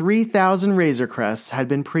more than 3,000 Razor Crests had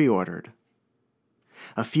been pre-ordered.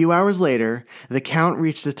 A few hours later, the count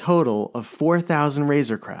reached a total of 4,000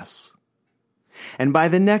 Razor Crests. And by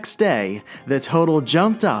the next day, the total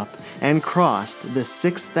jumped up and crossed the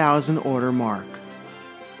 6,000 order mark.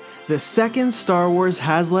 The second Star Wars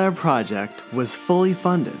HasLab project was fully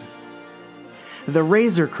funded. The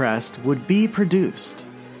Razor Crest would be produced.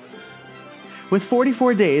 With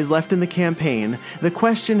 44 days left in the campaign, the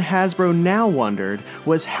question Hasbro now wondered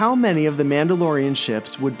was how many of the Mandalorian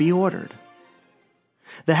ships would be ordered.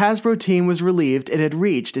 The Hasbro team was relieved it had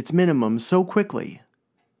reached its minimum so quickly.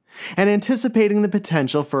 And anticipating the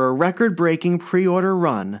potential for a record-breaking pre-order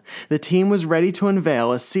run, the team was ready to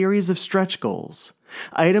unveil a series of stretch goals,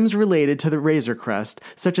 items related to the Razor Crest,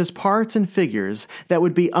 such as parts and figures that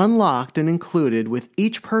would be unlocked and included with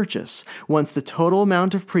each purchase once the total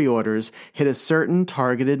amount of pre-orders hit a certain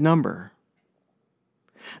targeted number.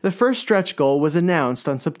 The first stretch goal was announced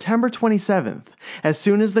on September 27th, as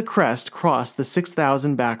soon as the crest crossed the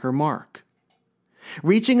 6,000 backer mark.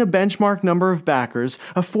 Reaching a benchmark number of backers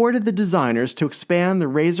afforded the designers to expand the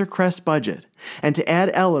Razor Crest budget and to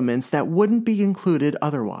add elements that wouldn't be included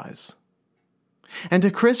otherwise. And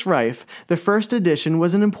to Chris Rife, the first addition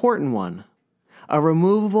was an important one: a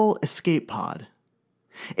removable escape pod.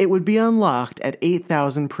 It would be unlocked at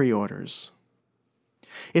 8,000 pre-orders.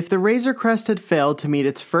 If the Razor Crest had failed to meet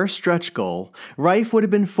its first stretch goal, Rife would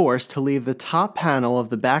have been forced to leave the top panel of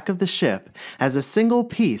the back of the ship as a single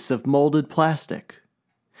piece of molded plastic,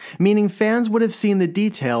 meaning fans would have seen the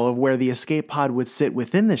detail of where the escape pod would sit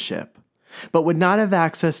within the ship, but would not have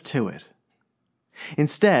access to it.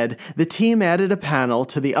 Instead, the team added a panel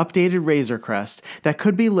to the updated Razor Crest that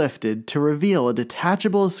could be lifted to reveal a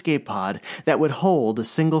detachable escape pod that would hold a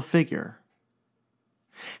single figure.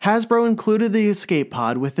 Hasbro included the escape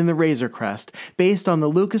pod within the Razor Crest based on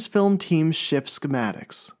the Lucasfilm team's ship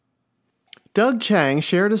schematics. Doug Chang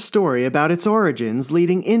shared a story about its origins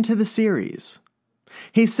leading into the series.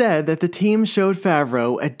 He said that the team showed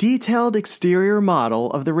Favreau a detailed exterior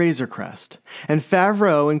model of the Razor Crest, and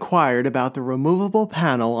Favreau inquired about the removable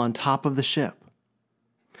panel on top of the ship.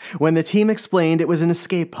 When the team explained it was an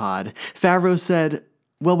escape pod, Favreau said,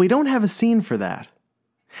 "Well, we don't have a scene for that.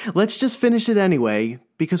 Let's just finish it anyway,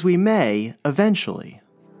 because we may, eventually."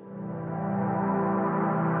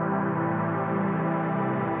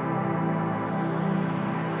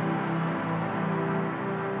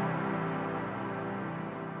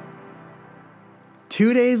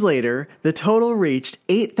 Two days later, the total reached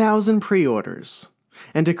 8,000 pre-orders.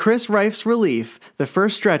 And to Chris Rife's relief, the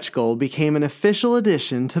first stretch goal became an official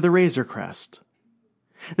addition to the Razor Crest.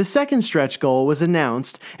 The second stretch goal was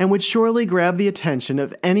announced and would surely grab the attention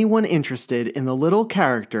of anyone interested in the little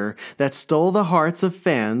character that stole the hearts of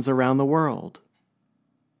fans around the world.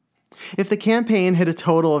 If the campaign hit a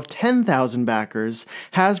total of 10,000 backers,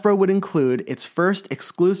 Hasbro would include its first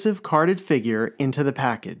exclusive carded figure into the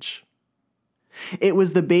package. It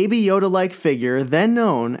was the Baby Yoda-like figure then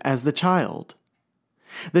known as the Child.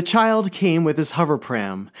 The Child came with his hover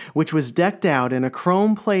pram, which was decked out in a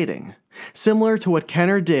chrome plating, similar to what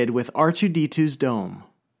Kenner did with R2-D2's dome.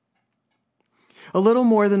 A little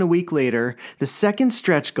more than a week later, the second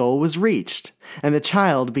stretch goal was reached, and the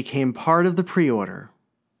Child became part of the pre-order.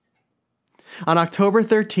 On October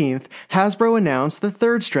 13th, Hasbro announced the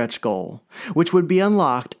third stretch goal, which would be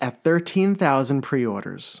unlocked at 13,000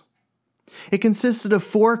 pre-orders. It consisted of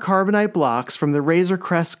 4 carbonite blocks from the Razor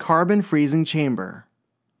Crest carbon freezing chamber.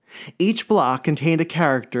 Each block contained a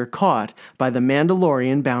character caught by the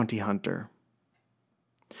Mandalorian bounty hunter.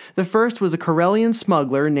 The first was a Corellian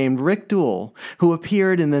smuggler named Rick Duel, who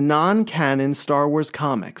appeared in the non-canon Star Wars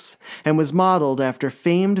comics and was modeled after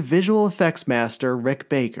famed visual effects master Rick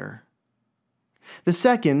Baker. The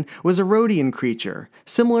second was a Rhodian creature,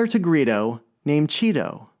 similar to Greedo, named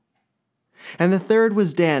Cheeto. And the third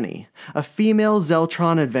was Danny, a female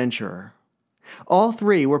Zeltron adventurer. All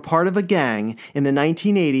 3 were part of a gang in the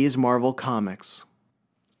 1980s Marvel Comics.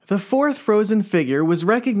 The fourth frozen figure was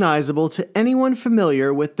recognizable to anyone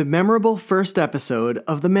familiar with the memorable first episode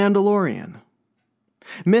of The Mandalorian.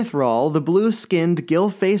 Mythrol, the blue-skinned,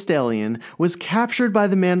 gill-faced alien, was captured by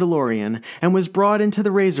the Mandalorian and was brought into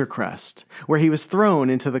the Razor Crest, where he was thrown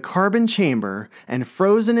into the carbon chamber and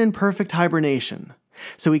frozen in perfect hibernation,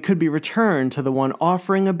 so he could be returned to the one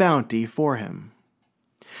offering a bounty for him.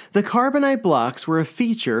 The carbonite blocks were a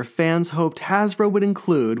feature fans hoped Hasbro would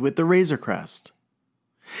include with the Razor Crest.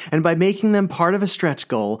 And by making them part of a stretch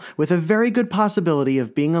goal with a very good possibility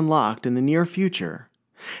of being unlocked in the near future,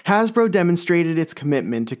 Hasbro demonstrated its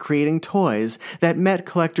commitment to creating toys that met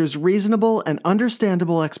collectors' reasonable and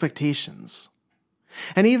understandable expectations.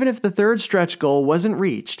 And even if the third stretch goal wasn't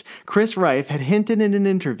reached, Chris Rife had hinted in an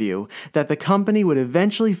interview that the company would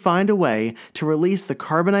eventually find a way to release the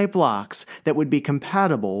carbonite blocks that would be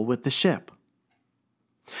compatible with the ship.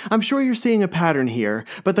 I'm sure you're seeing a pattern here,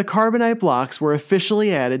 but the carbonite blocks were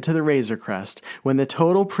officially added to the Razor Crest when the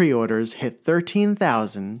total pre-orders hit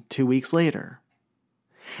 13,000 2 weeks later.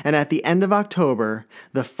 And at the end of October,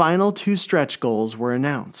 the final 2 stretch goals were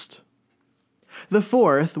announced. The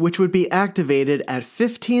fourth, which would be activated at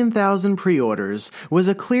 15,000 pre-orders, was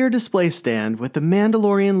a clear display stand with the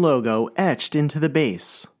Mandalorian logo etched into the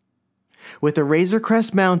base. With the Razor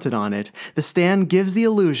Crest mounted on it, the stand gives the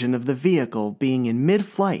illusion of the vehicle being in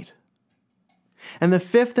mid-flight. And the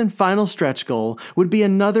fifth and final stretch goal would be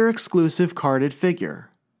another exclusive carded figure.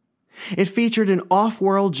 It featured an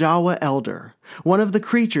off-world Jawa elder, one of the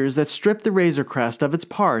creatures that stripped the Razor Crest of its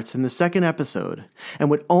parts in the second episode, and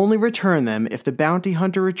would only return them if the bounty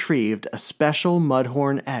hunter retrieved a special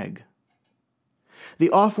Mudhorn egg.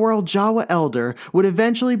 The off-world Jawa elder would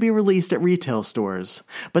eventually be released at retail stores,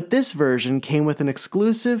 but this version came with an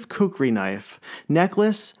exclusive kukri knife,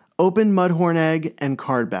 necklace, open Mudhorn egg, and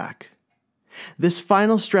card back. This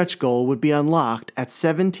final stretch goal would be unlocked at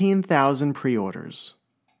 17,000 pre-orders.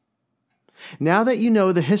 Now that you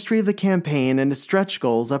know the history of the campaign and its stretch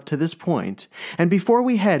goals up to this point, and before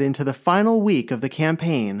we head into the final week of the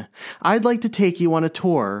campaign, I'd like to take you on a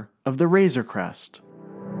tour of the Razor Crest.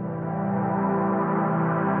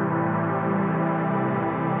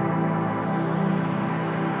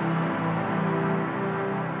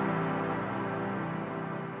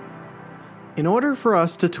 In order for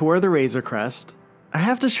us to tour the Razor Crest, I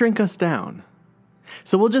have to shrink us down.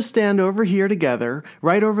 So we'll just stand over here together,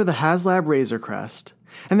 right over the HasLab Razor Crest,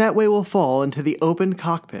 and that way we'll fall into the open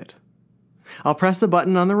cockpit. I'll press the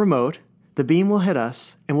button on the remote, the beam will hit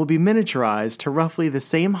us, and we'll be miniaturized to roughly the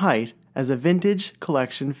same height as a vintage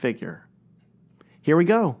collection figure. Here we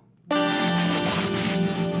go.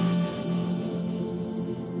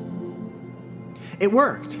 It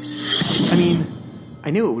worked. I mean,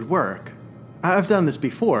 I knew it would work. I've done this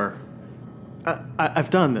before. But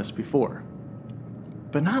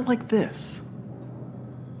not like this.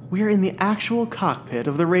 We are in the actual cockpit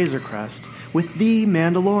of the Razor Crest with the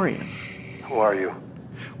Mandalorian. Who are you?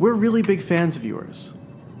 We're really big fans of yours.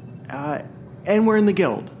 And we're in the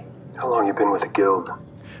Guild. How long you been with the Guild?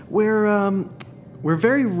 We're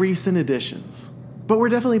very recent additions. But we're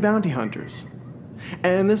definitely bounty hunters.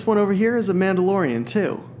 And this one over here is a Mandalorian,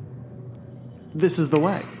 too. This is the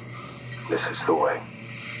way. This is the way.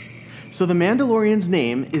 So the Mandalorian's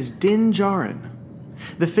name is Din Djarin.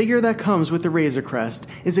 The figure that comes with the Razor Crest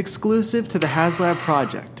is exclusive to the HasLab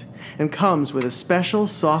project and comes with a special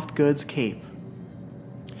soft goods cape.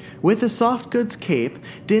 With the soft goods cape,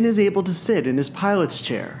 Din is able to sit in his pilot's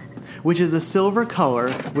chair, which is a silver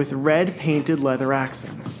color with red painted leather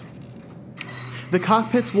accents. The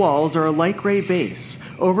cockpit's walls are a light gray base,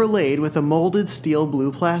 overlaid with a molded steel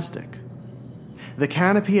blue plastic. The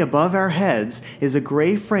canopy above our heads is a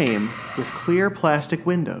gray frame with clear plastic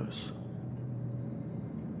windows.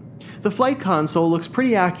 The flight console looks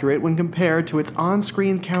pretty accurate when compared to its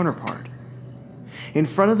on-screen counterpart. In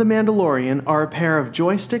front of the Mandalorian are a pair of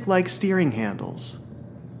joystick-like steering handles.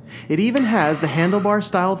 It even has the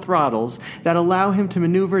handlebar-style throttles that allow him to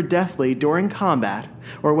maneuver deftly during combat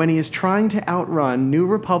or when he is trying to outrun New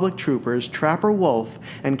Republic troopers Trapper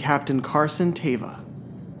Wolf and Captain Carson Teva.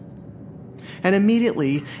 And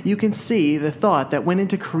immediately, you can see the thought that went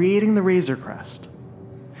into creating the Razor Crest.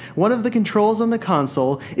 One of the controls on the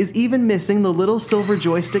console is even missing the little silver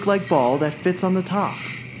joystick-like ball that fits on the top.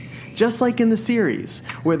 Just like in the series,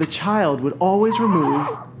 where the child would always remove...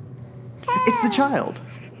 It's the child!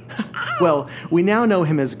 Well, we now know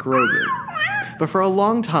him as Grogu. But for a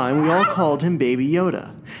long time, we all called him Baby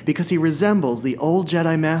Yoda, because he resembles the old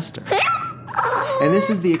Jedi Master. And this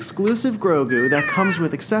is the exclusive Grogu that comes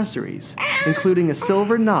with accessories, including a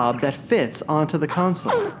silver knob that fits onto the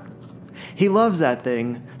console. He loves that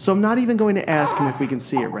thing, so I'm not even going to ask him if we can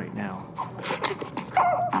see it right now.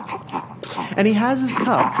 And he has his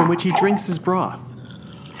cup from which he drinks his broth.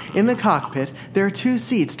 In the cockpit, there are 2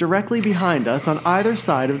 seats directly behind us on either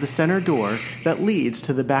side of the center door that leads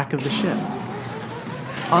to the back of the ship.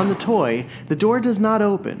 On the toy, the door does not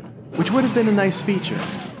open, which would have been a nice feature.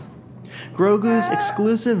 Grogu's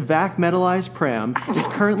exclusive vac metallized pram is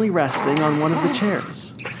currently resting on one of the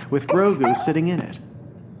chairs, with Grogu sitting in it.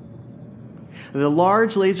 The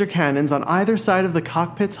large laser cannons on either side of the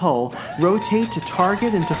cockpit's hull rotate to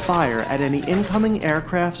target and to fire at any incoming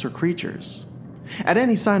aircrafts or creatures. At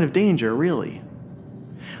any sign of danger, really.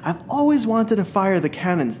 I've always wanted to fire the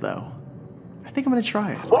cannons, though. I think I'm going to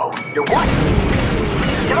try it. Whoa! You're what?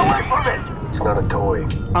 Get away from it! It's not a toy.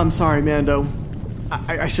 I'm sorry, Mando.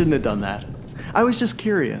 I shouldn't have done that. I was just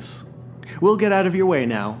curious. We'll get out of your way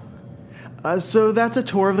now. So that's a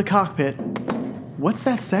tour of the cockpit. What's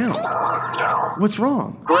that sound? What's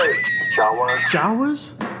wrong? Great. Jawas?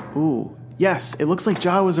 Jawas? Ooh, yes, it looks like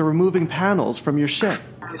Jawas are removing panels from your ship.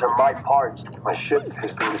 These are my parts. My ship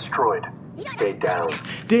has been destroyed. Stay down.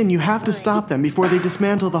 Din, you have to stop them before they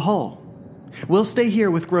dismantle the hull. We'll stay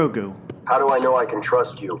here with Grogu. How do I know I can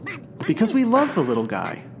trust you? Because we love the little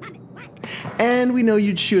guy. And we know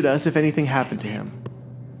you'd shoot us if anything happened to him.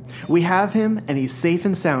 We have him, and he's safe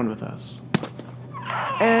and sound with us.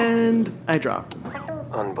 And I dropped him.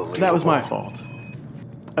 Unbelievable. That was my fault.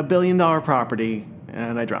 $1 billion property,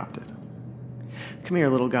 and I dropped it. Come here,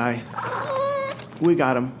 little guy. We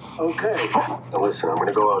got him. Okay. Now listen, I'm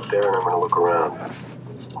gonna go out there and I'm gonna look around.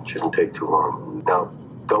 Shouldn't take too long. Now,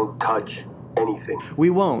 don't touch anything. We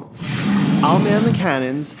won't. I'll man the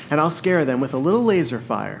cannons, and I'll scare them with a little laser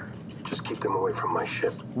fire. Just keep them away from my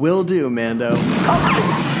ship. Will do, Mando.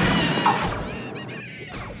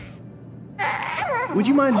 Would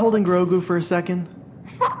you mind holding Grogu for a second?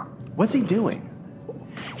 What's he doing?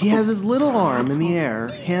 He has his little arm in the air,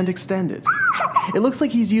 hand extended. It looks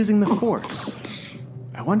like he's using the Force.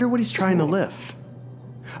 I wonder what he's trying to lift.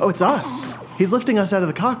 Oh, it's us. He's lifting us out of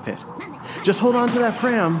the cockpit. Just hold on to that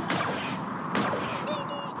pram.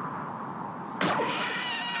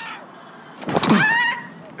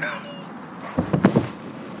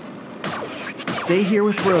 Stay here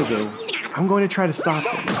with Grogu. I'm going to try to stop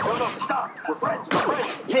this. Stop. We're friends.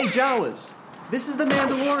 Hey, Jawas. This is the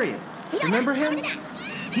Mandalorian. Remember him?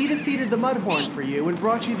 He defeated the Mudhorn for you and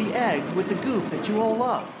brought you the egg with the goop that you all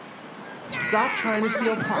love. Stop trying to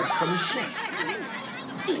steal parts from his ship.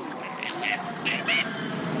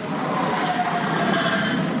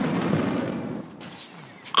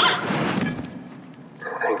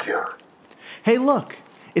 Thank you. Hey, look.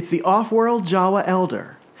 It's the off-world Jawa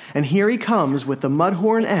Elder. And here he comes with the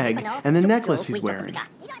Mudhorn egg and the necklace he's wearing.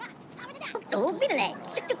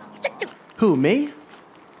 Who, me?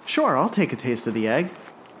 Sure, I'll take a taste of the egg.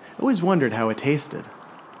 I always wondered how it tasted.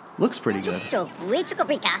 Looks pretty good.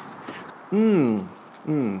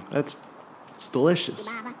 It's delicious.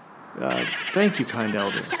 Thank you, kind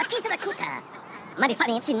elder.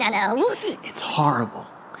 It's horrible.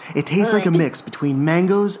 It tastes like a mix between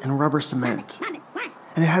mangoes and rubber cement.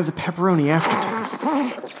 And it has a pepperoni aftertaste.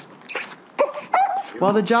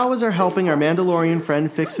 While the Jawas are helping our Mandalorian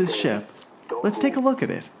friend fix his ship, let's take a look at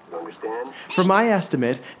it. For my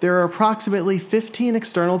estimate, there are approximately 15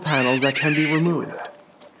 external panels that can be removed.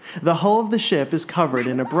 The hull of the ship is covered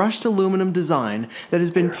in a brushed aluminum design that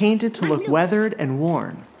has been painted to look weathered and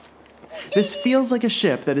worn. This feels like a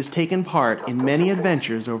ship that has taken part in many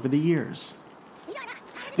adventures over the years.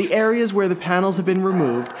 The areas where the panels have been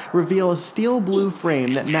removed reveal a steel blue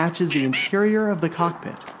frame that matches the interior of the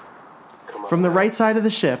cockpit. From the right side of the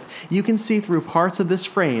ship, you can see through parts of this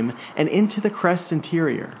frame and into the crest's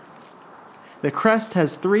interior. The crest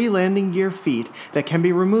has 3 landing gear feet that can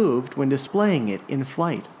be removed when displaying it in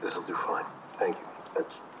flight. This'll do fine. Thank you.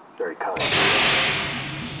 That's very kind.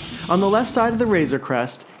 On the left side of the Razor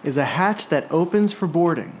Crest is a hatch that opens for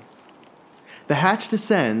boarding. The hatch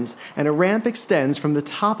descends, and a ramp extends from the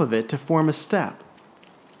top of it to form a step.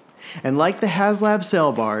 And like the HasLab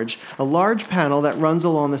sail barge, a large panel that runs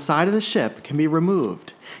along the side of the ship can be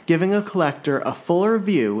removed, giving a collector a fuller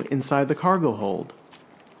view inside the cargo hold.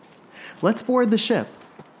 Let's board the ship.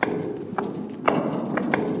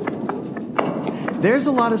 There's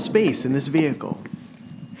a lot of space in this vehicle.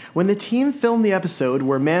 When the team filmed the episode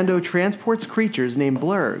where Mando transports creatures named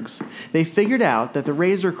blurgs, they figured out that the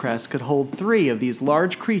Razor Crest could hold 3 of these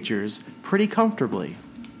large creatures pretty comfortably.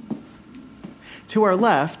 To our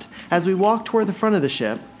left, as we walk toward the front of the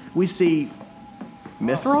ship, we see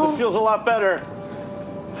Mythrol? This feels a lot better.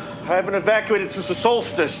 I haven't evacuated since the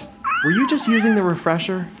solstice. Were you just using the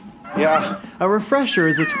refresher? Yeah. A refresher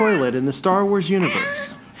is a toilet in the Star Wars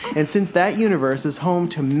universe. And since that universe is home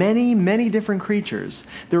to many, many different creatures,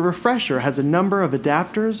 the refresher has a number of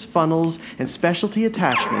adapters, funnels, and specialty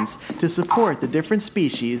attachments to support the different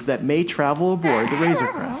species that may travel aboard the Razor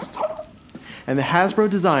Crest. And the Hasbro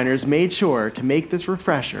designers made sure to make this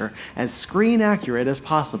refresher as screen accurate as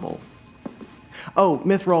possible. Oh,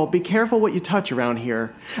 Mythrol, be careful what you touch around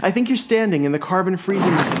here. I think you're standing in the carbon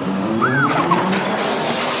freezing...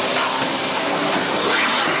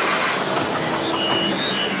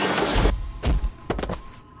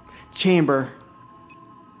 chamber.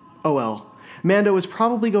 Oh well, Mando is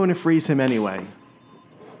probably going to freeze him anyway.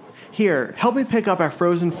 Here, help me pick up our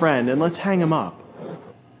frozen friend and let's hang him up.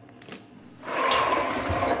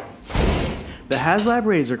 The HasLab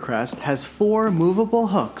Razor Crest has 4 movable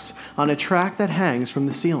hooks on a track that hangs from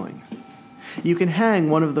the ceiling. You can hang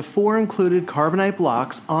one of the 4 included carbonite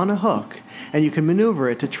blocks on a hook, and you can maneuver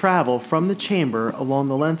it to travel from the chamber along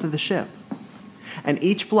the length of the ship. And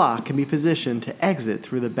each block can be positioned to exit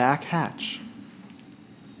through the back hatch.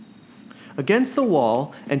 Against the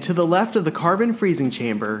wall, and to the left of the carbon freezing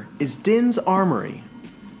chamber, is Din's armory.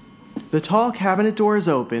 The tall cabinet door is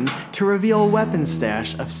open to reveal a weapons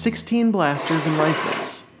stash of 16 blasters and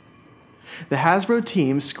rifles. The Hasbro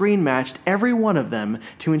team screen matched every one of them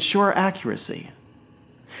to ensure accuracy,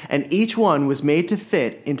 and each one was made to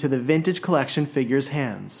fit into the vintage collection figure's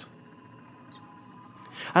hands.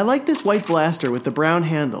 I like this white blaster with the brown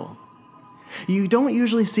handle. You don't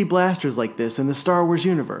usually see blasters like this in the Star Wars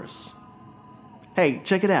universe. Hey,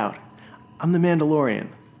 check it out. I'm the Mandalorian.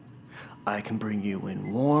 I can bring you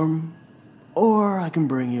in warm, or I can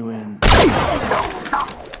bring you in...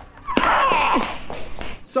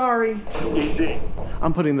 Sorry. Easy.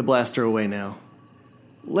 I'm putting the blaster away now.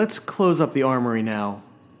 Let's close up the armory now.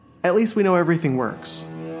 At least we know everything works.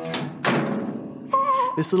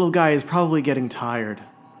 This little guy is probably getting tired.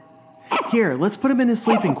 Here, let's put him in his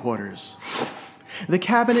sleeping quarters. The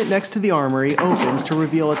cabinet next to the armory opens to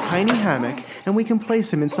reveal a tiny hammock, and we can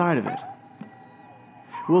place him inside of it.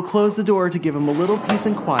 We'll close the door to give him a little peace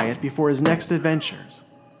and quiet before his next adventures.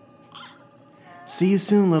 See you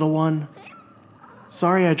soon, little one.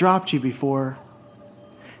 Sorry I dropped you before.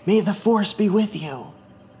 May the Force be with you.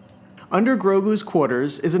 Under Grogu's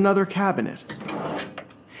quarters is another cabinet.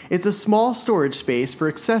 It's a small storage space for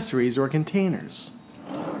accessories or containers.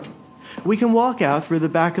 We can walk out through the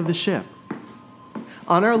back of the ship.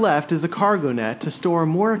 On our left is a cargo net to store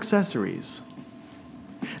more accessories.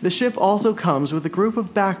 The ship also comes with a group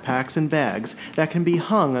of backpacks and bags that can be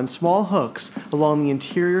hung on small hooks along the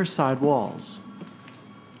interior side walls.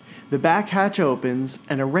 The back hatch opens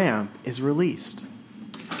and a ramp is released.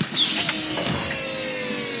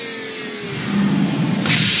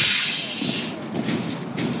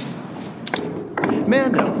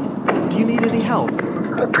 Mando, do you need any help?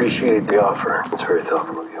 I appreciate the offer. It's very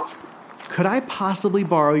thoughtful of you. Could I possibly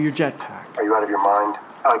borrow your jetpack? Are you out of your mind?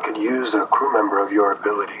 I could use a crew member of your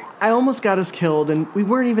ability. I almost got us killed and we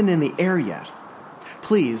weren't even in the air yet.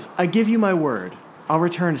 Please, I give you my word. I'll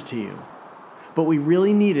return it to you. But we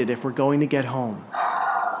really need it if we're going to get home.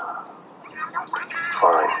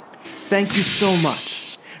 Fine. Thank you so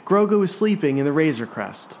much. Grogu is sleeping in the Razor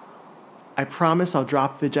Crest. I promise I'll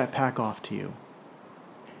drop the jetpack off to you.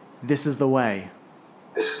 This is the way.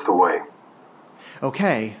 This is the way.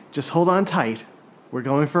 Okay, just hold on tight. We're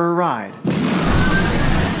going for a ride.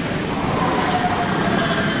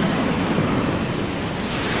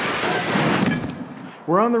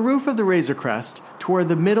 We're on the roof of the Razor Crest toward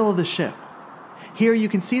the middle of the ship. Here you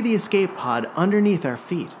can see the escape pod underneath our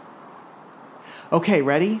feet. Okay,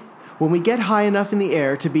 ready? When we get high enough in the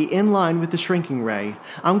air to be in line with the shrinking ray,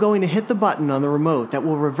 I'm going to hit the button on the remote that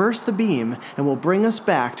will reverse the beam and will bring us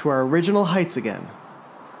back to our original heights again.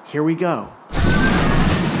 Here we go.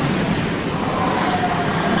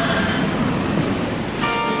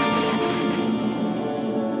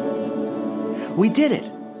 We did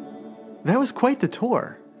it! That was quite the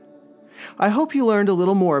tour. I hope you learned a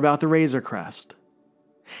little more about the Razor Crest.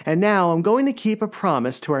 And now I'm going to keep a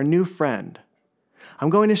promise to our new friend. I'm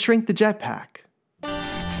going to shrink the jetpack.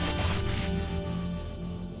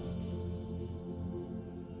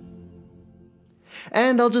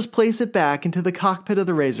 And I'll just place it back into the cockpit of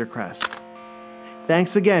the Razor Crest.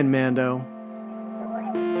 Thanks again, Mando.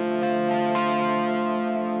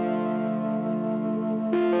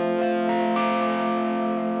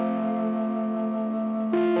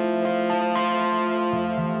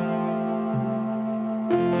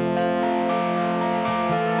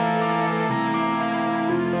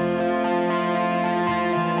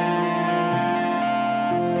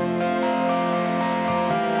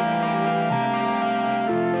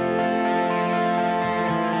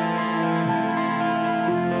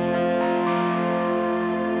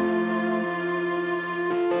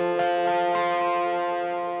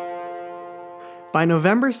 By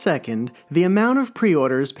November 2nd, the amount of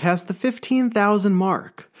pre-orders passed the 15,000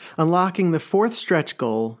 mark, unlocking the 4th stretch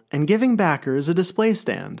goal and giving backers a display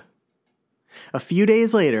stand. A few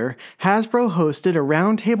days later, Hasbro hosted a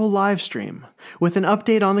roundtable livestream with an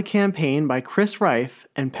update on the campaign by Chris Reif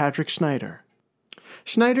and Patrick Schneider.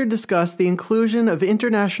 Schneider discussed the inclusion of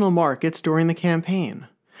international markets during the campaign,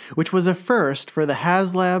 which was a first for the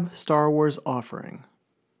HasLab Star Wars offering.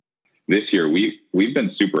 This year, we've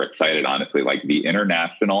been super excited, honestly. Like the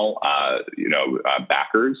international,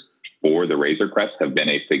 backers for the Razor Crest have been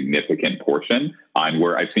a significant portion. And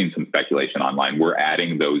I've seen some speculation online. We're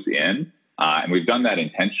adding those in And we've done that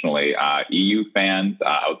intentionally. EU fans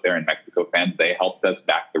out there and Mexico fans, they helped us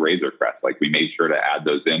back the Razor Crest. Like, we made sure to add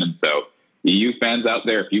those in. And so EU fans out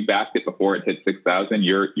there, if you backed it before it hit 6,000,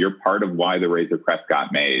 you're part of why the Razor Crest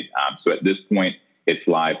got made. So at this point, it's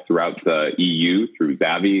live throughout the EU through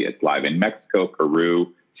Zavvi. It's live in Mexico,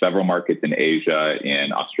 Peru, several markets in Asia,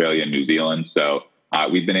 in Australia, New Zealand. So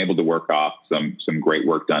we've been able to work off some great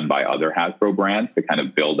work done by other Hasbro brands to kind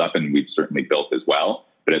of build up, and we've certainly built as well.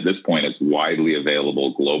 But at this point, it's widely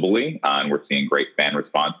available globally, and we're seeing great fan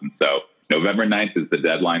response. And so November 9th is the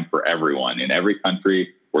deadline for everyone. In every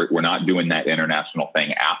country, we're not doing that international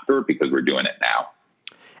thing after, because we're doing it now.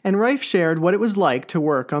 And Rife shared what it was like to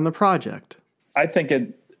work on the project. I think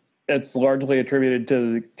it's largely attributed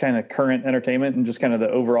to the kind of current entertainment and just kind of the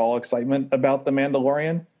overall excitement about The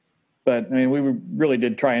Mandalorian. But, I mean, we really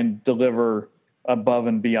did try and deliver above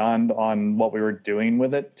and beyond on what we were doing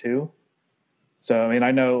with it, too. So, I mean, I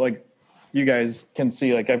know, like, you guys can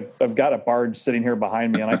see, like, I've got a barge sitting here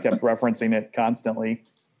behind me, and I kept referencing it constantly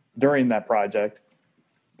during that project.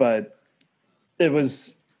 But it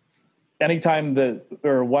was anytime that we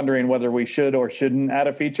were wondering whether we should or shouldn't add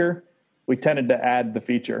a feature, we tended to add the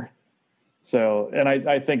feature. So, and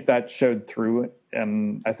I think that showed through,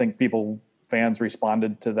 and I think fans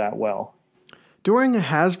responded to that well. During a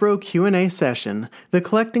Hasbro Q&A session, the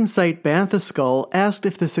collecting site Bantha Skull asked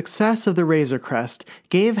if the success of the Razor Crest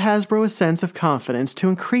gave Hasbro a sense of confidence to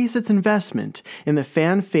increase its investment in the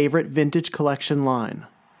fan-favorite vintage collection line.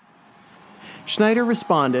 Schneider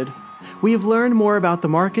responded, "We have learned more about the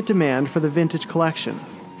market demand for the vintage collection,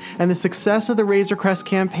 and the success of the Razor Crest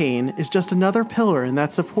campaign is just another pillar in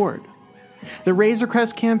that support. The Razor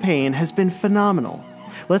Crest campaign has been phenomenal.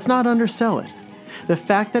 Let's not undersell it. The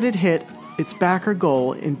fact that it hit its backer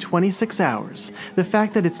goal in 26 hours, the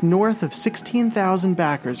fact that it's north of 16,000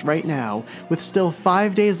 backers right now, with still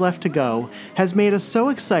 5 days left to go, has made us so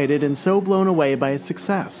excited and so blown away by its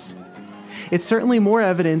success. It's certainly more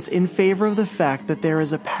evidence in favor of the fact that there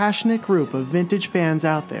is a passionate group of vintage fans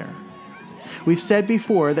out there. We've said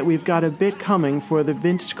before that we've got a bit coming for the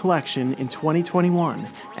vintage collection in 2021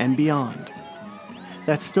 and beyond.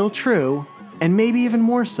 That's still true, and maybe even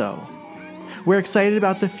more so. We're excited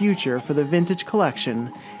about the future for the vintage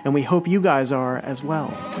collection, and we hope you guys are as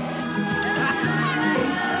well."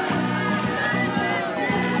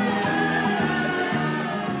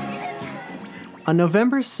 On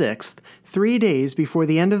November 6th, 3 days before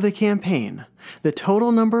the end of the campaign, the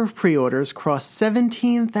total number of pre-orders crossed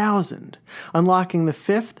 17,000, unlocking the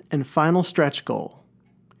fifth and final stretch goal.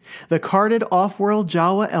 The carded off-world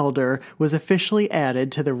Jawa Elder was officially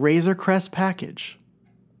added to the Razor Crest package.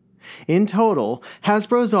 In total,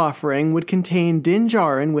 Hasbro's offering would contain Din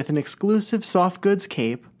Djarin with an exclusive soft goods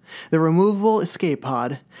cape, the removable escape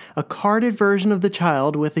pod, a carded version of the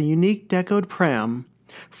child with a unique decoed pram,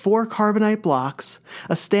 4 carbonite blocks,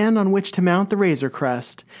 a stand on which to mount the Razor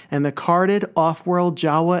Crest, and the carded off-world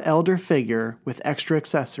Jawa Elder figure with extra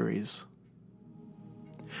accessories.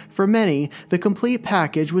 For many, the complete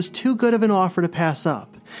package was too good of an offer to pass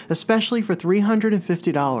up, especially for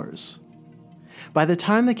 $350. By the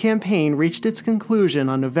time the campaign reached its conclusion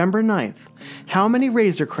on November 9th, how many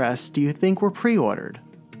Razor Crests do you think were pre-ordered?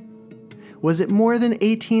 Was it more than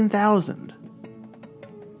 18,000?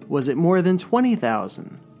 Was it more than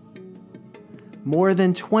 20,000? More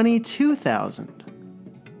than 22,000?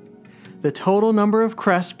 The total number of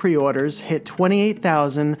Crest pre-orders hit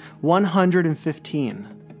 28,115.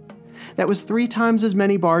 That was 3 times as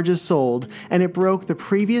many barges sold, and it broke the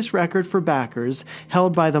previous record for backers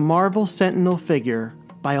held by the Marvel Sentinel figure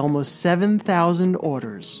by almost 7,000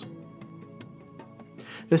 orders.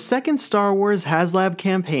 The second Star Wars HasLab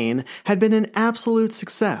campaign had been an absolute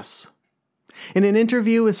success. In an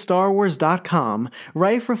interview with StarWars.com,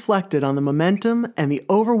 Rife reflected on the momentum and the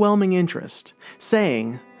overwhelming interest,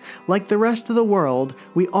 saying, "Like the rest of the world,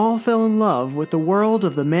 we all fell in love with the world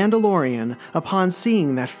of The Mandalorian upon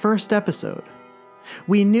seeing that first episode.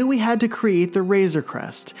 We knew we had to create the Razor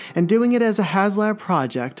Crest, and doing it as a HasLab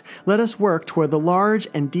project let us work toward the large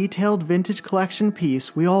and detailed vintage collection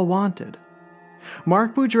piece we all wanted.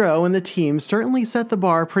 Mark Boudreau and the team certainly set the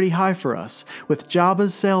bar pretty high for us with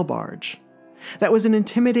Jabba's sail barge. That was an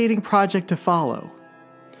intimidating project to follow.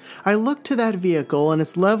 I looked to that vehicle and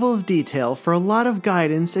its level of detail for a lot of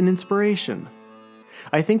guidance and inspiration.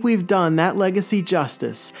 I think we've done that legacy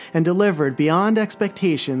justice and delivered beyond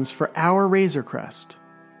expectations for our Razor Crest."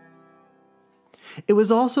 It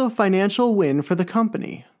was also a financial win for the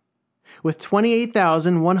company. With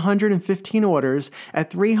 28,115 orders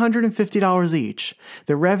at $350 each,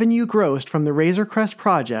 the revenue grossed from the Razor Crest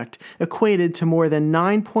project equated to more than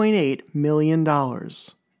 $9.8 million.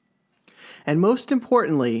 And most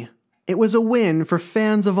importantly, it was a win for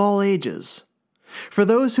fans of all ages. For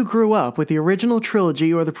those who grew up with the original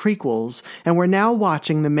trilogy or the prequels and were now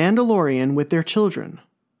watching The Mandalorian with their children.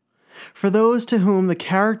 For those to whom the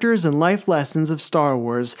characters and life lessons of Star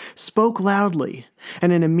Wars spoke loudly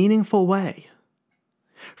and in a meaningful way.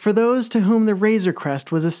 For those to whom the Razor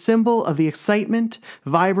Crest was a symbol of the excitement,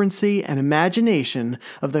 vibrancy, and imagination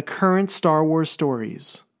of the current Star Wars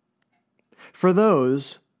stories. For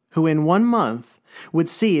those who in 1 month would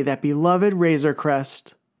see that beloved Razor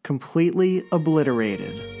Crest completely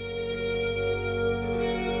obliterated.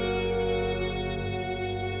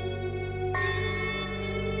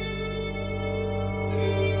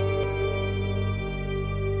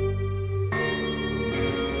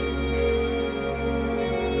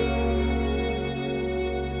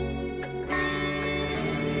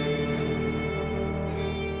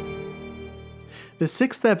 The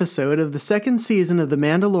 6th episode of the 2nd season of The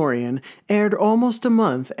Mandalorian aired almost a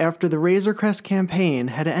month after the Razor Crest campaign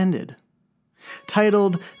had ended.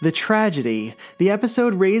 Titled The Tragedy, the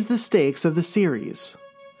episode raised the stakes of the series.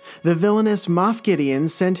 The villainous Moff Gideon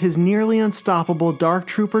sent his nearly unstoppable Dark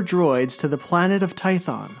Trooper droids to the planet of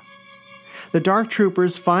Tython. The Dark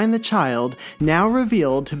Troopers find the child, now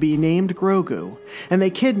revealed to be named Grogu, and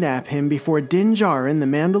they kidnap him before Din Djarin the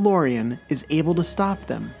Mandalorian is able to stop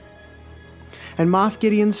them. And Moff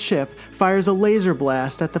Gideon's ship fires a laser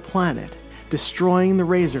blast at the planet, destroying the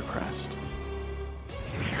Razor Crest.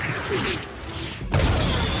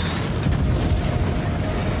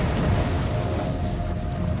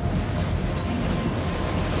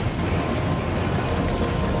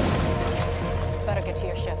 Better get to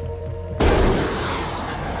your ship.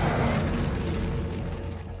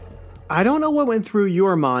 I don't know what went through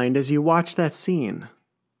your mind as you watched that scene,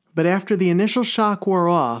 but after the initial shock wore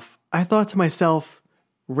off, I thought to myself,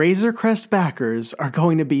 Razor Crest backers are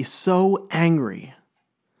going to be so angry.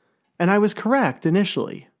 And I was correct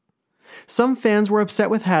initially. Some fans were upset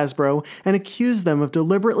with Hasbro and accused them of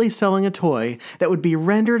deliberately selling a toy that would be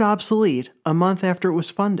rendered obsolete a month after it was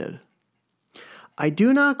funded. I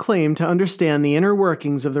do not claim to understand the inner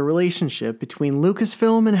workings of the relationship between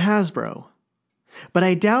Lucasfilm and Hasbro, but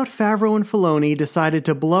I doubt Favreau and Filoni decided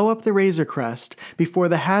to blow up the Razor Crest before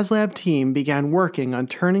the HasLab team began working on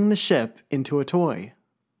turning the ship into a toy.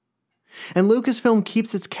 And Lucasfilm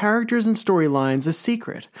keeps its characters and storylines a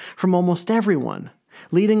secret from almost everyone,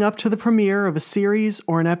 leading up to the premiere of a series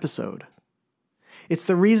or an episode. It's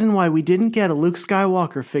the reason why we didn't get a Luke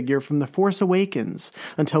Skywalker figure from The Force Awakens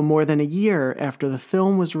until more than a year after the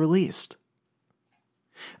film was released.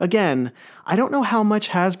 Again, I don't know how much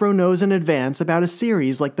Hasbro knows in advance about a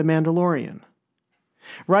series like The Mandalorian.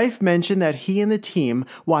 Reif mentioned that he and the team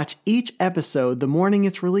watch each episode the morning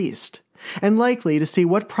it's released, and likely to see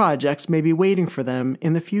what projects may be waiting for them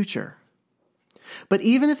in the future. But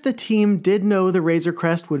even if the team did know the Razor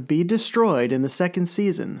Crest would be destroyed in the 2nd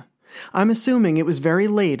season, I'm assuming it was very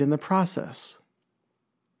late in the process.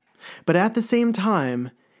 But at the same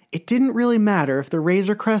time, it didn't really matter if the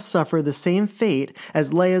Razor Crest suffered the same fate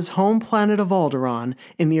as Leia's home planet of Alderaan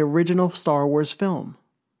in the original Star Wars film.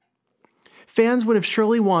 Fans would have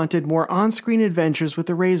surely wanted more on-screen adventures with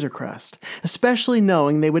the Razor Crest, especially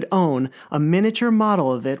knowing they would own a miniature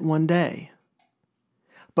model of it one day.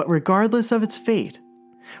 But regardless of its fate,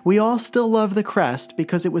 we all still love the crest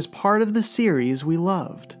because it was part of the series we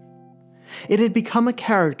loved. It had become a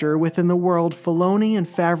character within the world Filoni and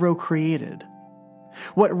Favreau created.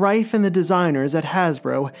 What Reif and the designers at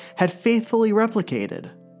Hasbro had faithfully replicated.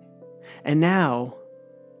 And now,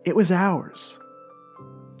 it was ours.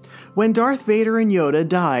 When Darth Vader and Yoda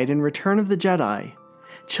died in Return of the Jedi,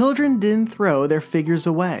 children didn't throw their figures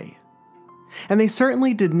away. And they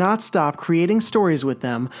certainly did not stop creating stories with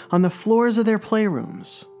them on the floors of their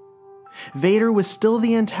playrooms. Vader was still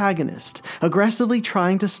the antagonist, aggressively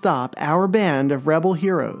trying to stop our band of rebel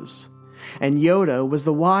heroes. And Yoda was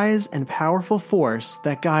the wise and powerful force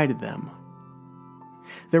that guided them.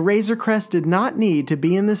 The Razor Crest did not need to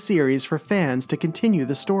be in the series for fans to continue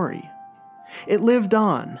the story. It lived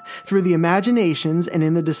on, through the imaginations and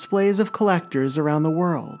in the displays of collectors around the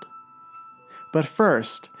world. But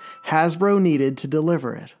first, Hasbro needed to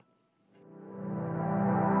deliver it.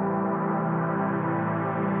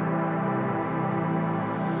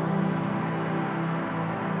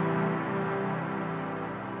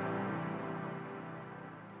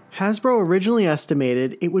 Hasbro originally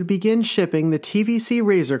estimated it would begin shipping the TVC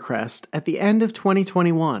Razor Crest at the end of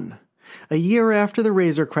 2021, a year after the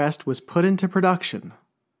Razor Crest was put into production.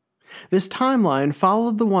 This timeline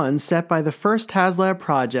followed the one set by the first HasLab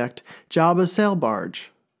project, Jabba's Sail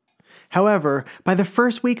Barge. However, by the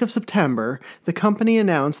first week of September, the company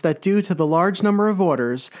announced that due to the large number of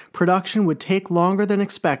orders, production would take longer than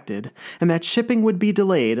expected, and that shipping would be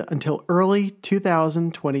delayed until early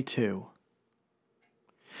 2022.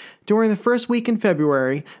 During the first week in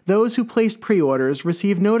February, those who placed pre-orders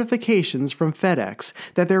received notifications from FedEx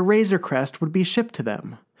that their Razor Crest would be shipped to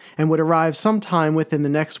them, and would arrive sometime within the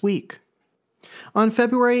next week. On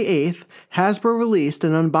February 8th, Hasbro released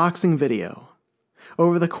an unboxing video.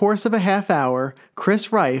 Over the course of a half hour,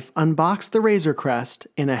 Chris Rife unboxed the Razor Crest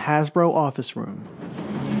in a Hasbro office room.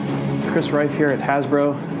 Chris Rife here at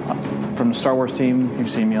Hasbro from the Star Wars team. You've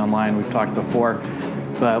seen me online, we've talked before,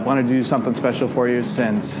 but I wanted to do something special for you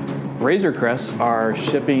since Razor Crests are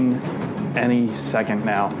shipping any second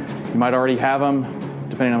now. You might already have them,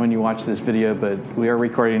 depending on when you watch this video, but we are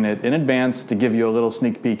recording it in advance to give you a little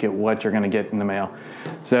sneak peek at what you're going to get in the mail.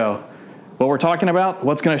 So what we're talking about,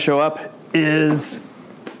 what's going to show up is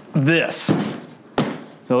this.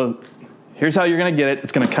 So here's how you're going to get it.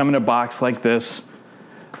 It's going to come in a box like this.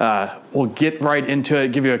 We'll get right into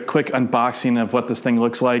it, give you a quick unboxing of what this thing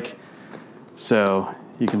looks like so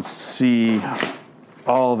you can see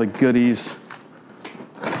all the goodies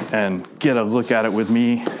and get a look at it with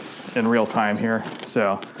me in real time here.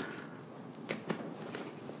 So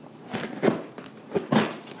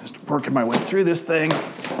just working my way through this thing,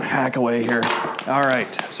 hack away here. All right,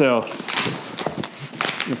 so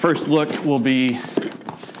the first look will be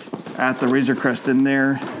at the Razor Crest in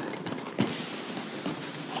there.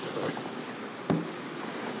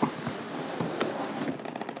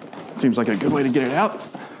 Seems like a good way to get it out.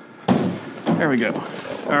 There we go.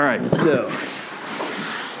 All right, so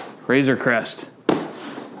Razor Crest.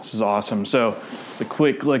 This is awesome. So it's a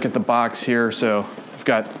quick look at the box here. So I've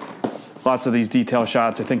got lots of these detail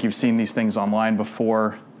shots. I think you've seen these things online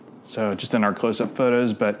before. So just in our close-up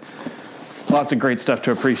photos, but lots of great stuff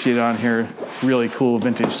to appreciate on here. Really cool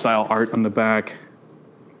vintage style art on the back.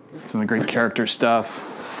 Some of the great character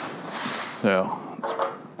stuff. So let's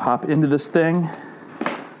pop into this thing.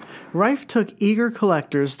 Rife took eager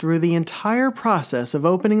collectors through the entire process of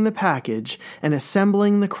opening the package and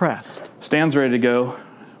assembling the crest. Stand's ready to go.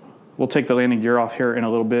 We'll take the landing gear off here in a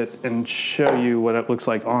little bit and show you what it looks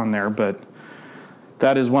like on there, but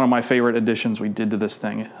that is one of my favorite additions we did to this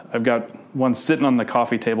thing. I've got one sitting on the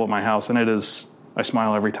coffee table at my house, and I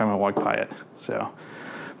smile every time I walk by it. So,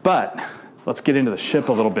 but let's get into the ship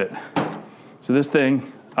a little bit. So this thing,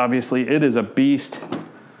 obviously, it is a beast.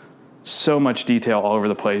 So much detail all over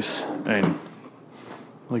the place. I mean,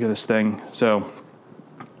 look at this thing. So,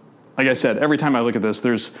 like I said, every time I look at this,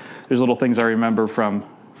 there's little things I remember from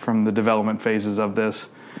the development phases of this.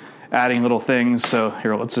 Adding little things. So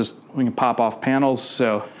here, we can pop off panels.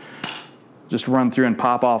 So just run through and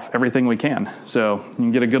pop off everything we can. So you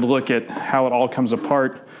can get a good look at how it all comes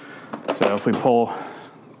apart. So if we pull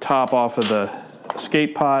top off of the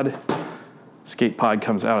skate pod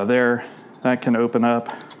comes out of there. That can open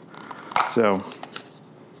up. So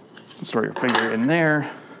store your finger in there.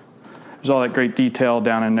 There's all that great detail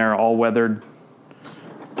down in there, all weathered,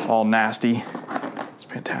 all nasty. It's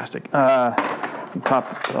fantastic.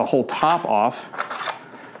 Top the whole top off.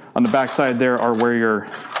 On the back side there are where your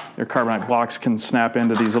carbonite blocks can snap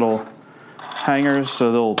into these little hangers,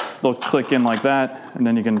 so they'll click in like that, and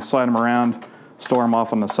then you can slide them around, store them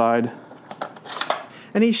off on the side.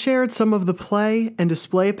 And he shared some of the play and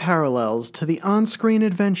display parallels to the on-screen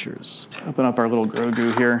adventures. Open up our little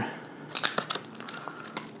Grogu here.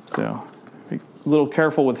 So, be a little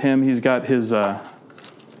careful with him. He's got his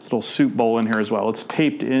little soup bowl in here as well. It's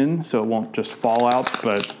taped in, so it won't just fall out,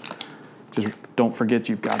 but just don't forget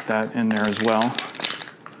you've got that in there as well.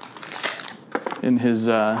 In his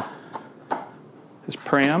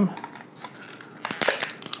pram,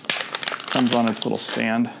 comes on its little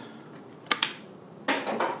stand.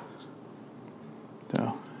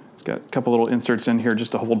 So it's got a couple little inserts in here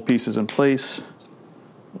just to hold pieces in place.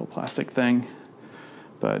 Little plastic thing.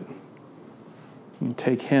 But you can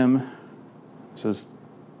take him. This is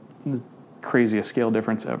the craziest scale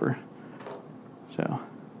difference ever. So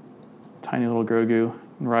tiny little Grogu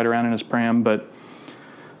and ride around in his pram, but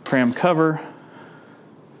pram cover.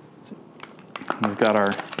 We've got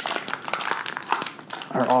our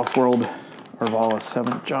off-world Orvala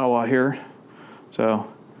 7th Jawa here. So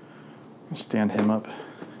I'll stand him up.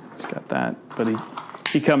 He's got that, but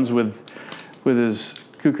he comes with his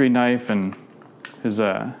kukri knife and his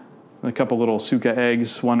a couple little Suka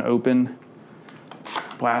eggs, one open,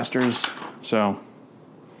 blasters. So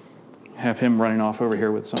have him running off over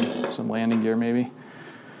here with some landing gear maybe.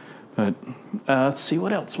 But let's see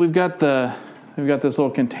what else we've got. We've got this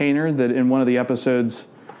little container that in one of the episodes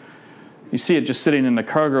you see it just sitting in the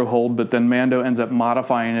cargo hold, but then Mando ends up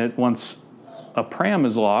modifying it once a pram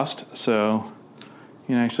is lost. So you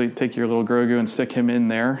can actually take your little Grogu and stick him in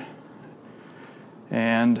there.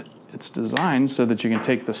 And it's designed so that you can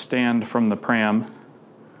take the stand from the pram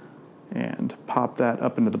and pop that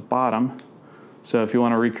up into the bottom. So if you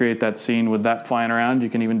want to recreate that scene with that flying around, you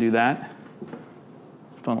can even do that.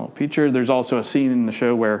 Fun little feature. There's also a scene in the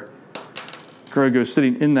show where Grogu is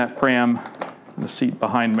sitting in that pram, in the seat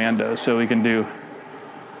behind Mando, so we can do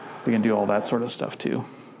all that sort of stuff too.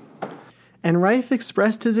 And Reif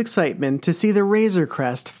expressed his excitement to see the Razor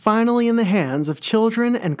Crest finally in the hands of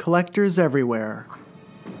children and collectors everywhere.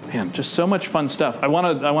 Man, just so much fun stuff. I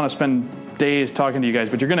want to spend days talking to you guys,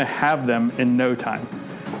 but you're going to have them in no time.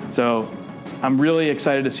 So I'm really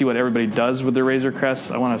excited to see what everybody does with the Razor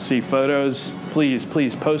Crests. I want to see photos. Please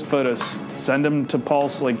post photos. Send them to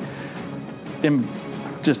Pulse.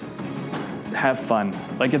 Just have fun.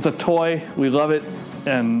 It's a toy. We love it.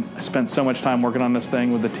 And I spent so much time working on this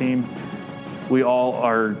thing with the team. We all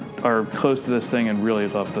are close to this thing and really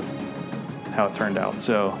love how it turned out.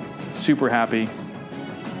 So super happy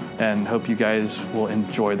and hope you guys will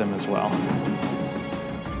enjoy them as well.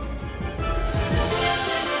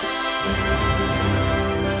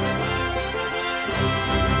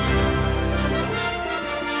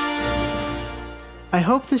 I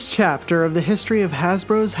hope this chapter of the history of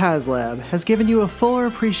Hasbro's HasLab has given you a fuller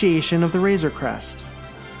appreciation of the Razor Crest.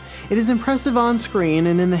 It is impressive on screen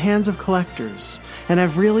and in the hands of collectors, and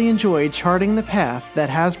I've really enjoyed charting the path that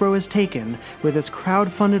Hasbro has taken with its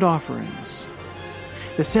crowd-funded offerings.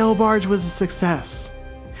 The sail barge was a success.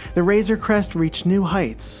 The Razor Crest reached new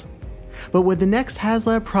heights. But would the next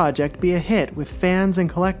HasLab project be a hit with fans and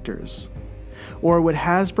collectors? Or would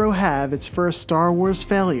Hasbro have its first Star Wars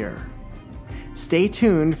failure? Stay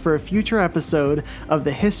tuned for a future episode of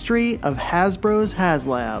the history of Hasbro's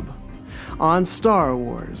HasLab on Star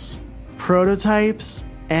Wars, Prototypes,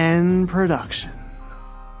 and Production.